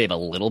 you save a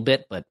little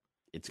bit, but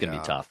it's going to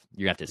be tough.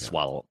 You have to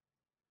swallow it.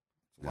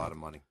 It's a lot of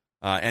money.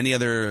 Any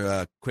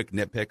other quick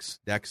nitpicks,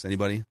 Dex?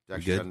 Anybody?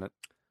 Dex, good?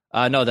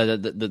 No,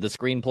 the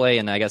screenplay,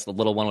 and I guess the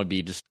little one would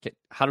be just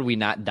how do we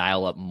not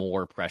dial up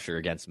more pressure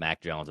against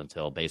Mac Jones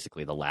until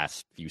basically the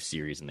last few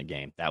series in the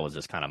game? That was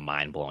just kind of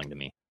mind-blowing to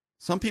me.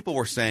 Some people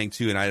were saying,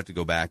 too, and I'd have to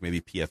go back, maybe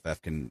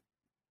PFF can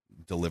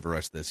deliver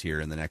us this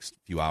here in the next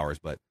few hours,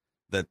 but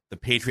that the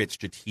Patriots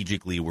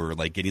strategically were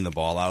like getting the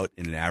ball out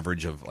in an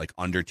average of like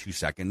under 2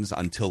 seconds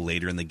until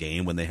later in the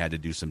game when they had to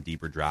do some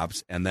deeper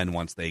drops. And then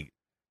once they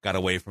got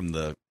away from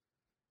the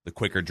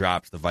quicker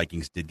drops, the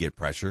Vikings did get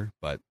pressure.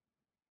 But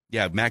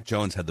yeah, Mac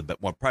Jones had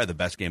probably the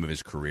best game of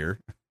his career,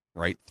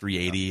 right?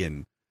 380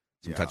 and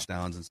some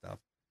touchdowns and stuff.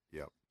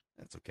 Yep.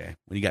 That's okay.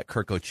 When you got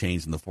Kirko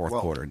chains in the fourth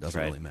quarter, it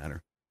doesn't really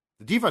matter.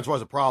 The defense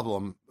was a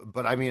problem,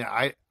 but I mean,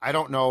 I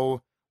don't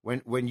know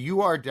when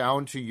you are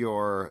down to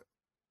your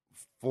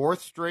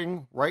fourth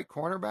string right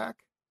cornerback,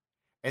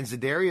 and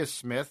Zadarius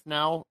Smith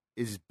now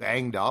is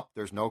banged up.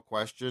 There's no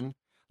question.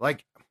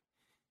 Like,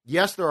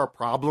 yes, there are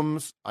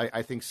problems,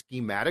 I think,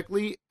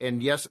 schematically,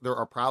 and yes, there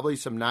are probably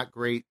some not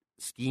great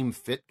scheme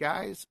fit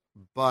guys,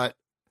 but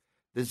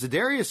the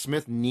Zadarius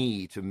Smith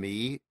knee, to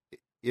me,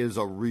 is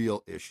a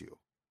real issue.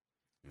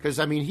 Because,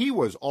 I mean, he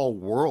was all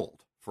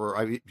world.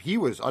 He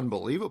was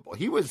unbelievable.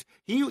 He was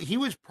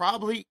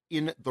probably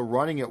in the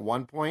running at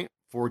one point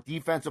for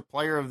Defensive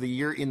Player of the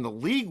Year in the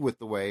league with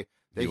the way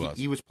that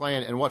he was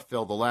playing. And what,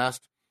 Phil, the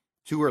last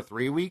 2 or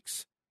 3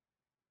 weeks,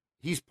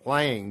 he's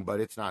playing, but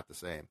it's not the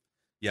same.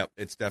 Yep,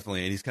 it's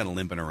definitely, and he's kind of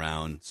limping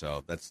around,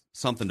 so that's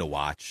something to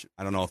watch.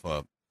 I don't know if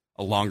a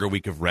longer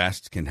week of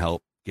rest can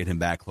help get him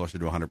back closer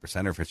to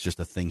 100% or if it's just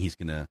a thing he's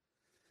going to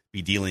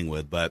be dealing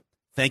with. But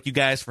thank you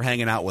guys for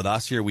hanging out with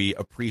us here. We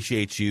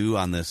appreciate you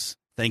on this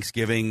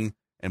Thanksgiving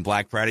and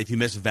Black Friday. If you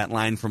missed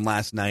Ventline from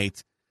last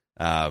night,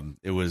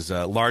 it was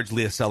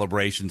largely a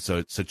celebration,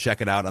 so check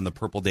it out on the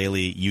Purple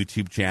Daily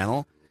YouTube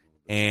channel.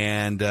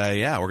 And,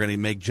 we're going to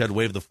make Judd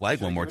wave the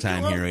flag one more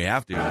time here. We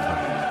have to.